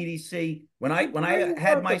my BDC. When I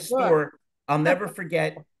had my store, I'll never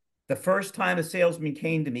forget the first time a salesman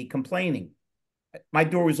came to me complaining. My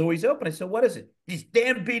door was always open. I said, what is it? This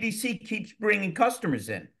damn BDC keeps bringing customers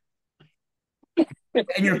in.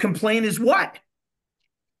 And your complaint is what?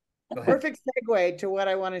 Perfect segue to what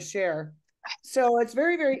I want to share. So it's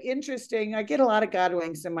very, very interesting. I get a lot of God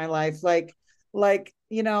winks in my life. Like our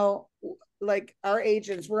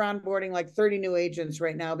agents, we're onboarding like 30 new agents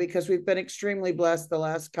right now because we've been extremely blessed the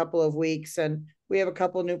last couple of weeks, and we have a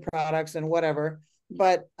couple new products and whatever.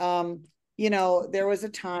 But, there was a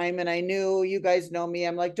time, and I knew, you guys know me.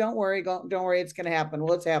 I'm like, don't worry, it's going to happen.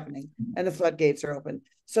 Well, it's happening, and the floodgates are open.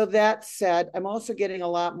 So that said, I'm also getting a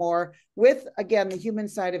lot more with, again, the human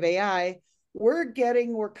side of AI. We're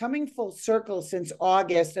coming full circle since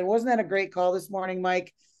August. And wasn't that a great call this morning,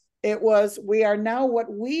 Mike? We are now what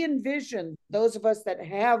we envisioned, those of us that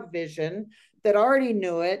have vision, that already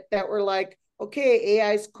knew it, that were like, okay,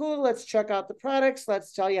 AI is cool. Let's check out the products.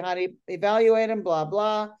 Let's tell you how to evaluate them, blah,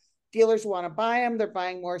 blah. Dealers want to buy them. They're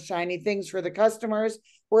buying more shiny things for the customers.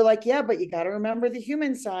 We're like, yeah, but you got to remember the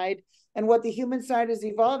human side and what the human side is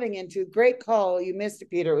evolving into. Great call. You missed it,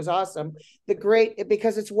 Peter. It was awesome.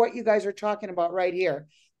 Because it's what you guys are talking about right here.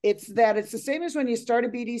 It's the same as when you start a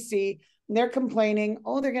BDC and they're complaining,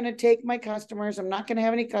 oh, they're going to take my customers. I'm not going to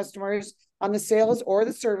have any customers on the sales or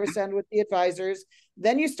the service end with the advisors.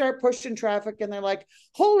 Then you start pushing traffic and they're like,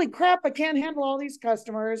 holy crap, I can't handle all these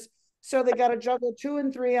customers. So they got to juggle 2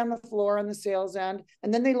 and 3 on the floor on the sales end.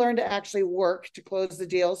 And then they learn to actually work to close the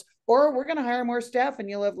deals, or we're going to hire more staff and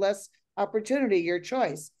you'll have less opportunity, your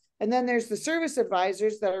choice. And then there's the service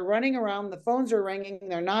advisors that are running around. The phones are ringing.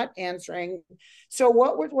 They're not answering. So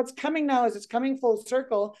what's coming now is it's coming full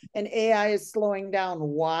circle, and AI is slowing down.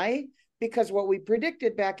 Why? Because what we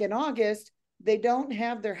predicted back in August, they don't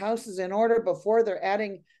have their houses in order before they're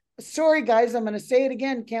adding. Sorry, guys, I'm going to say it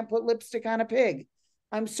again. Can't put lipstick on a pig.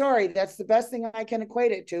 I'm sorry. That's the best thing I can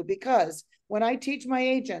equate it to, because when I teach my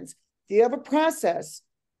agents, do you have a process?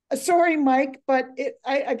 Sorry, Mike, but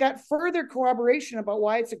I got further corroboration about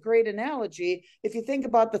why it's a great analogy. If you think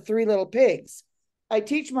about the 3 little pigs, I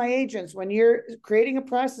teach my agents, when you're creating a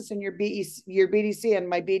process in your BDC and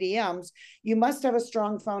my BDMs, you must have a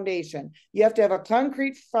strong foundation. You have to have a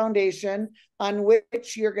concrete foundation on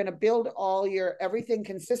which you're going to build all your everything,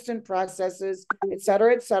 consistent processes, et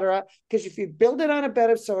cetera, et cetera. Because if you build it on a bed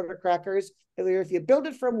of soda crackers, or if you build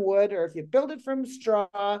it from wood, or if you build it from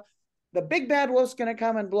straw, the big bad wolf's going to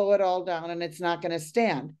come and blow it all down, and it's not going to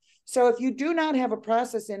stand. So if you do not have a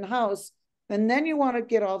process in-house, and then you want to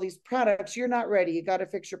get all these products, you're not ready. You got to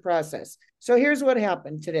fix your process. So here's what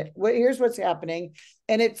happened today. Here's what's happening.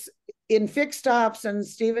 And it's in fixed ops. And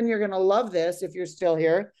Stephen, you're going to love this if you're still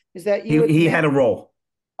here. Is that you? He had a role.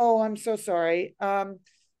 Oh, I'm so sorry.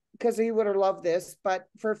 because he would have loved this, but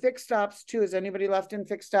for fixed stops too, is anybody left in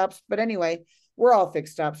fixed stops? But anyway, we're all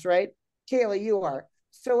fixed stops, right? Kaylee, you are.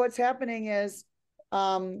 So what's happening is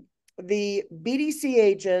the BDC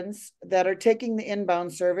agents that are taking the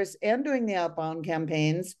inbound service and doing the outbound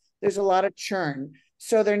campaigns, there's a lot of churn.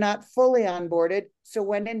 So they're not fully onboarded. So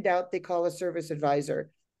when in doubt, they call a service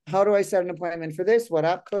advisor. How do I set an appointment for this? What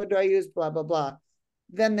app code do I use? Blah, blah, blah.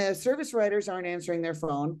 Then the service writers aren't answering their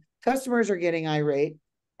phone. Customers are getting irate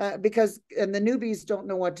and the newbies don't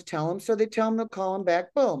know what to tell them. So they tell them they'll call them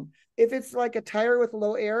back. Boom. If it's like a tire with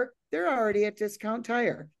low air, they're already at discount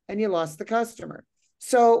tire and you lost the customer.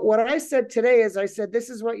 So what I said today is I said, this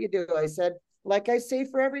is what you do. I said, like I say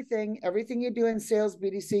for everything you do in sales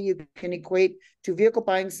BDC, you can equate to vehicle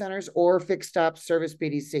buying centers or fixed stop service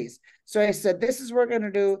BDCs. So I said, this is what we're going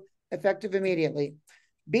to do effective immediately.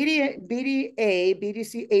 BDC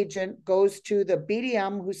agent goes to the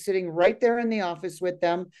BDM who's sitting right there in the office with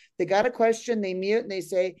them. They got a question, they mute and they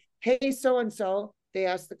say, hey, so-and-so, they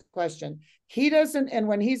ask the question. He doesn't, and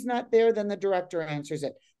when he's not there, then the director answers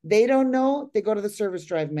it. They don't know, they go to the service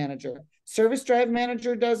drive manager. Service drive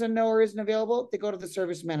manager doesn't know or isn't available, they go to the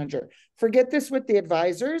service manager. Forget this with the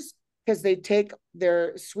advisors because they take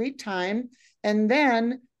their sweet time. And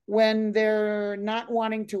then when they're not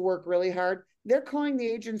wanting to work really hard, they're calling the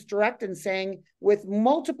agents direct and saying, with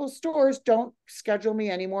multiple stores, don't schedule me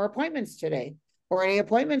any more appointments today or any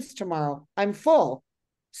appointments tomorrow. I'm full.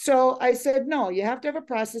 So I said, no, you have to have a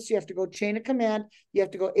process. You have to go chain of command. You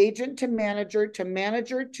have to go agent to manager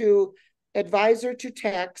to advisor to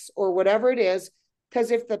tax or whatever it is.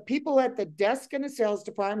 Because if the people at the desk in the sales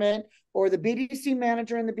department or the BDC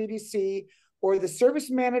manager in the BDC or the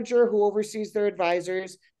service manager who oversees their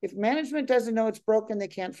advisors, if management doesn't know it's broken, they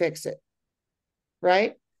can't fix it.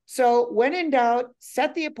 Right? So when in doubt,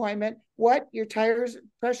 set the appointment. What? Your tires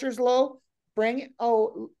pressure's low?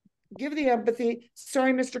 Give the empathy.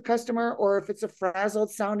 Sorry, Mr. Customer, or if it's a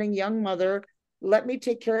frazzled sounding young mother, let me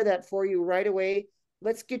take care of that for you right away.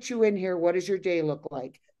 Let's get you in here. What does your day look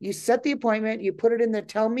like? You set the appointment, you put it in the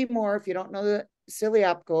tell me more if you don't know the silly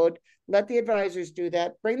app code. Let the advisors do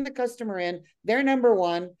that. Bring the customer in. They're number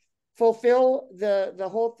one. Fulfill the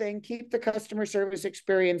whole thing. Keep the customer service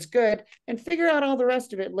experience good and figure out all the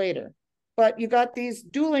rest of it later. But you got these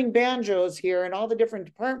dueling banjos here in all the different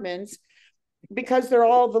departments because the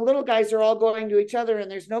little guys are all going to each other and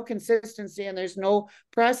there's no consistency and there's no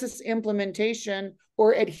process implementation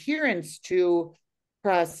or adherence to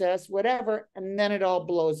process, whatever, and then it all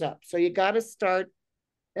blows up. So you got to start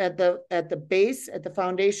at the base, at the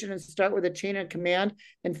foundation, and start with a chain of command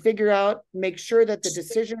and figure out, make sure that the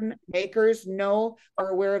decision makers are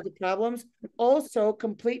aware of the problems. Also,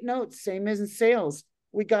 complete notes, same as in sales.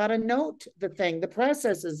 We got to note the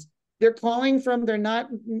processes. They're calling from, they're not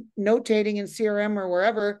notating in CRM or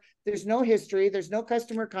wherever. There's no history, there's no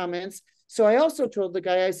customer comments. So I also told the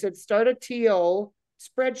guy, I said, start a TO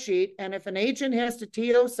spreadsheet. And if an agent has to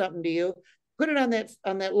TO something to you, put it on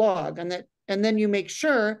that log, and then you make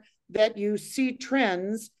sure that you see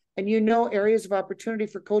trends and you know areas of opportunity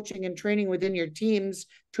for coaching and training within your teams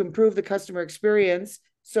to improve the customer experience.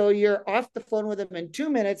 So you're off the phone with them in 2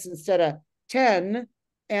 minutes instead of 10.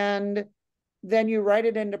 And then you write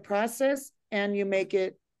it into process and you make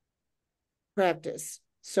it practice.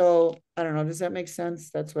 So I don't know. Does that make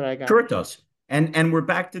sense? That's what I got. Sure it does. And we're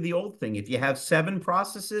back to the old thing. If you have 7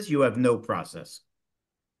 processes, you have no process.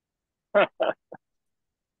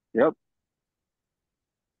 Yep.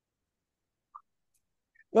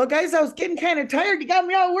 Well, guys, I was getting kind of tired. You got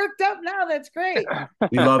me all worked up now. That's great.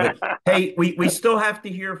 We love it. Hey, we still have to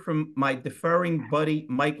hear from my deferring buddy,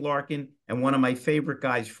 Mike Larkin, and one of my favorite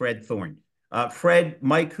guys, Fred Thorn. Fred,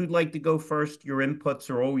 Mike, who'd like to go first? Your inputs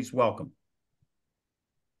are always welcome.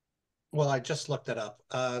 Well, I just looked it up.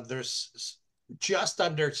 There's just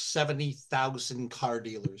under 70,000 car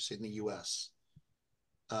dealers in the U.S.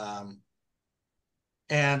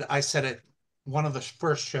 And I said it one of the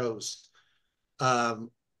first shows.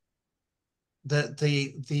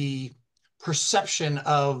 The perception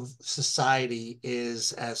of society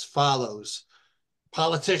is as follows.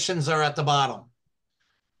 Politicians are at the bottom.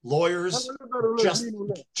 Lawyers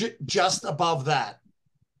just above that.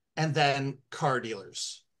 And then car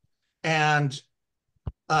dealers. And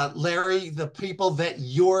Larry, the people that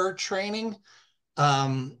you're training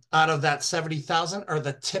out of that 70,000 are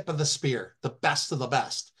the tip of the spear, the best of the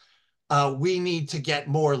best. We need to get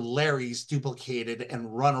more Larrys duplicated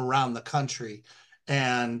and run around the country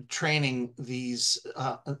and training these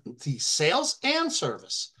sales and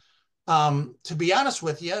service. To be honest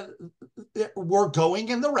with you, we're going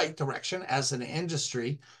in the right direction as an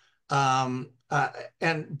industry.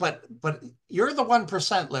 But you're the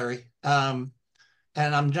 1%, Larry. And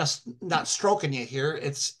I'm just not stroking you here.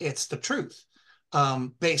 It's the truth,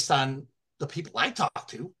 based on the people I talk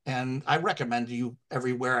to, and I recommend you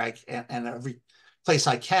everywhere I can and every place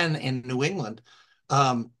I can in New England.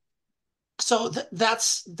 So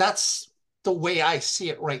that's the way I see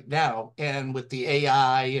it right now. And with the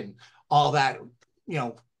AI and all that,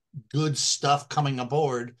 good stuff coming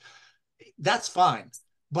aboard, that's fine.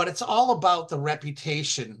 But it's all about the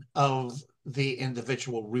reputation of the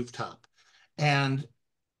individual rooftop. And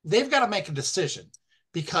they've got to make a decision,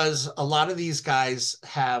 because a lot of these guys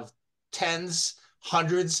have tens,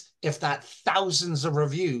 hundreds, if not thousands of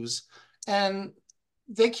reviews, and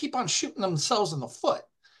they keep on shooting themselves in the foot.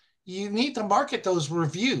 You need to market those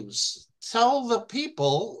reviews. Tell the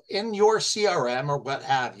people in your CRM or what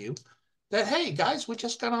have you that, hey, guys, we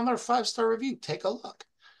just got another 5-star review. Take a look.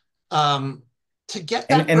 To get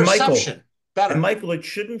that perception better. And Michael, it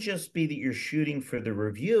shouldn't just be that you're shooting for the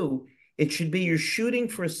review. It should be you're shooting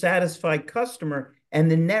for a satisfied customer,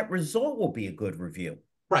 and the net result will be a good review.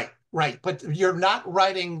 Right. But you're not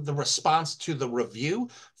writing the response to the review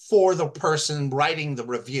for the person writing the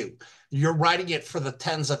review. You're writing it for the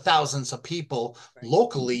tens of thousands of people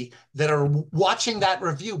locally that are watching that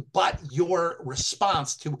review, but your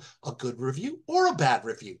response to a good review or a bad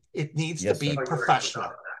review, it needs to be professional.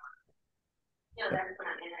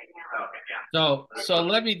 So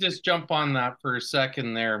let me just jump on that for a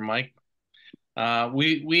second there, Mike.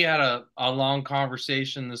 We had a long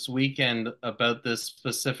conversation this weekend about this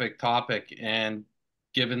specific topic, and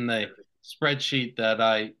given the spreadsheet that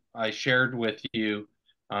I shared with you,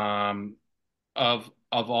 of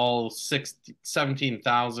all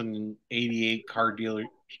 17,088 car dealer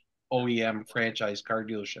OEM franchise car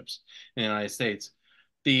dealerships in the United States,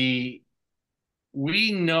 we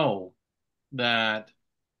know that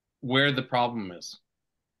where the problem is.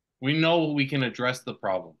 We know we can address the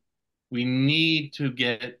problem. We need to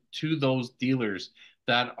get to those dealers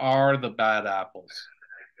that are the bad apples.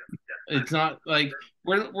 It's not like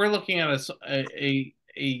we're looking at a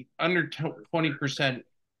under 20%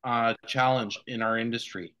 challenge in our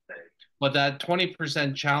industry, but that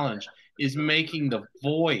 20% challenge is making the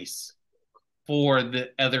voice for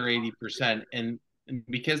the other 80%, and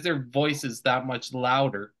because their voice is that much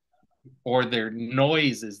louder, or their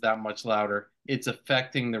noise is that much louder, it's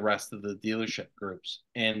affecting the rest of the dealership groups.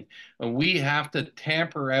 And we have to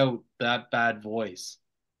tamper out that bad voice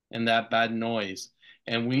and that bad noise.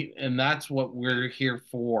 And that's what we're here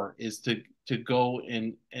for, is to go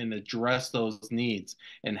and address those needs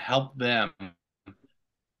and help them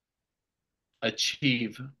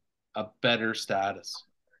achieve a better status.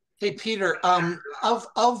 Hey, Peter,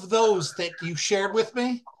 of those that you shared with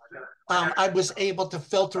me, I was able to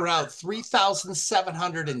filter out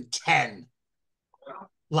 3,710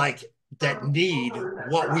 that need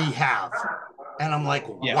what we have. And I'm like,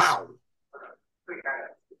 yes. Wow.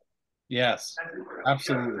 Yes,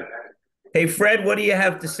 absolutely. Hey, Fred, what do you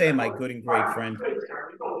have to say, my good and great friend?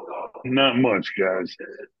 Not much, guys.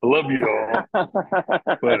 I love you all.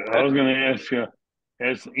 But I was going to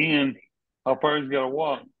ask Ian, how far he's got to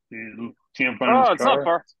walk? You can't find his car? Not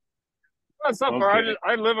far. It's not far.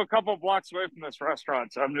 I live a couple blocks away from this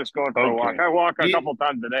restaurant, so I'm just going for a walk. I walk a couple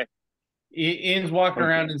times a day. Ian's walking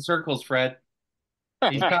around in circles, Fred.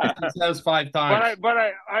 He's passed his house 5 times. But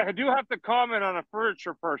I do have to comment on a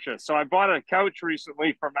furniture purchase. So I bought a couch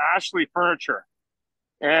recently from Ashley Furniture,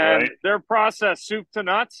 and their process, soup to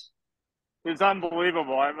nuts, is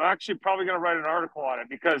unbelievable. I'm actually probably going to write an article on it,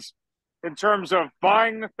 because in terms of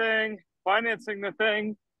buying the thing, financing the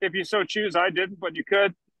thing, if you so choose, I didn't, but you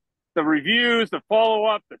could. The reviews, the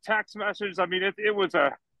follow-up, the text messages. I mean, it was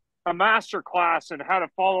a master class in how to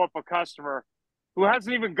follow up a customer who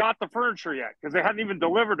hasn't even got the furniture yet, because they hadn't even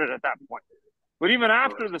delivered it at that point. But even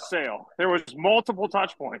after the sale, there was multiple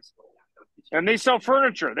touch points. And they sell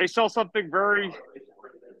furniture. They sell something very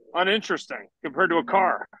uninteresting compared to a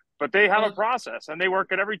car. But they have a process, and they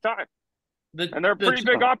work it every time. And they're a pretty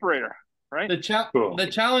big operator, right? The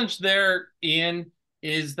challenge there, Ian,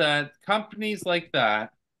 is that companies like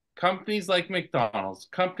that, companies like McDonald's,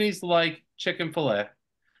 companies like Chick-fil-A,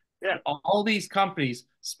 all these companies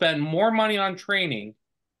spend more money on training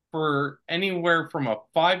for anywhere from a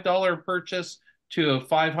 $5 purchase to a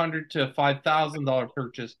 $500 to a $5,000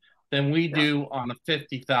 purchase than we do on a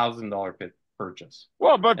 $50,000 purchase.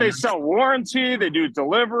 Well, but they sell warranty, they do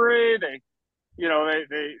delivery, they'll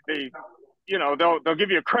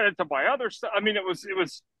give you a credit to buy other stuff. I mean, it was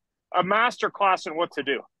a master class in what to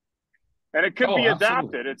do. And it could be adapted.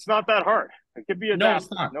 Absolutely. It's not that hard. It could be adapted. No,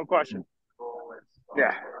 it's not. No question.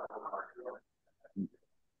 Yeah.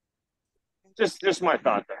 Just my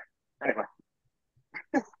thought there. Anyway.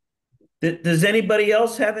 Does anybody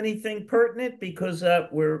else have anything pertinent? Because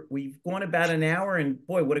we've gone about an hour, and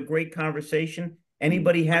boy, what a great conversation.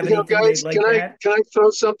 Anybody have anything guys, they'd like to add? Can I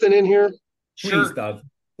throw something in here? Please, Sure. Doug,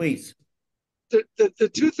 please.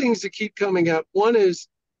 The two things that keep coming up. One is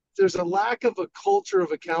there's a lack of a culture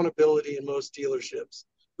of accountability in most dealerships.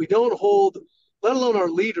 We don't hold, let alone our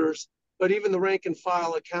leaders, but even the rank and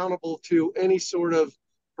file accountable to any sort of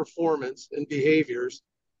performance and behaviors.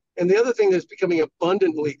 And the other thing that's becoming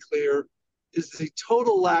abundantly clear is the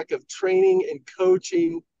total lack of training and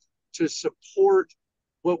coaching to support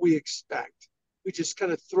what we expect. We just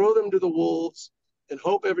kind of throw them to the wolves and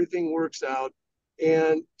hope everything works out.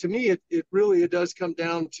 And to me, it does come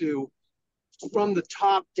down to from the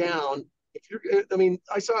top down.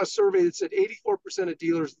 I saw a survey that said 84% of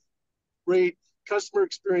dealers rate customer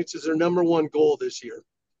experience as their number one goal this year.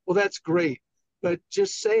 Well, that's great, but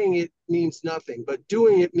just saying it means nothing. But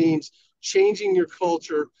doing it means changing your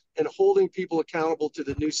culture and holding people accountable to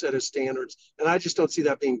the new set of standards. And I just don't see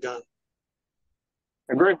that being done.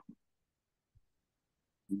 Agree.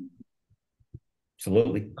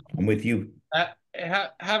 Absolutely, I'm with you.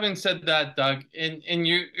 Having said that, Doug, and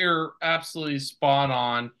you're absolutely spot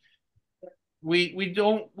on. We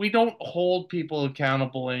don't hold people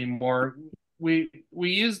accountable anymore. We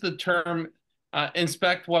use the term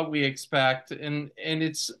inspect what we expect, and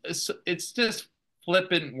it's just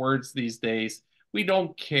flippant words these days. We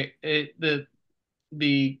don't care.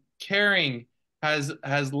 The caring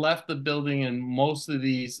has left the building in most of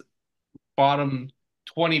these bottom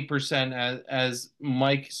 20%, as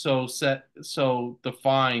Mike so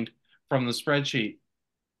defined from the spreadsheet.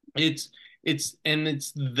 It's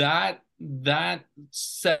that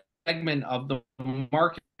segment of the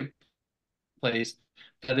marketplace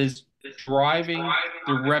that is driving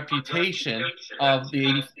the reputation of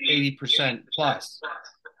the 80% plus.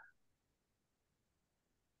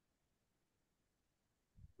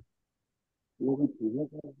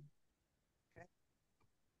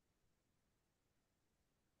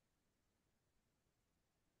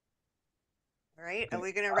 All right, are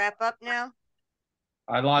we going to wrap up now?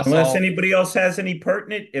 Unless anybody else has any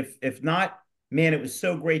pertinent. If not, man, it was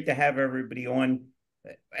so great to have everybody on.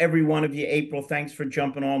 Every one of you, April, thanks for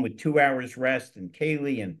jumping on with 2 hours rest, and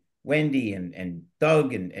Kaylee and Wendy and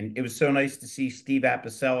Doug, and it was so nice to see Steve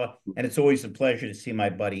Apicilla, and it's always a pleasure to see my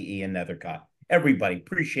buddy Ian Nethercott. Everybody,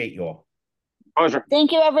 appreciate you all. Pleasure.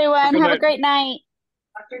 Thank you, everyone. Have a great night.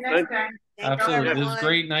 Absolutely, this is a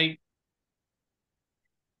great night.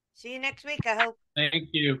 See you next week, I hope. Thank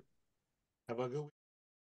you. Have a good week.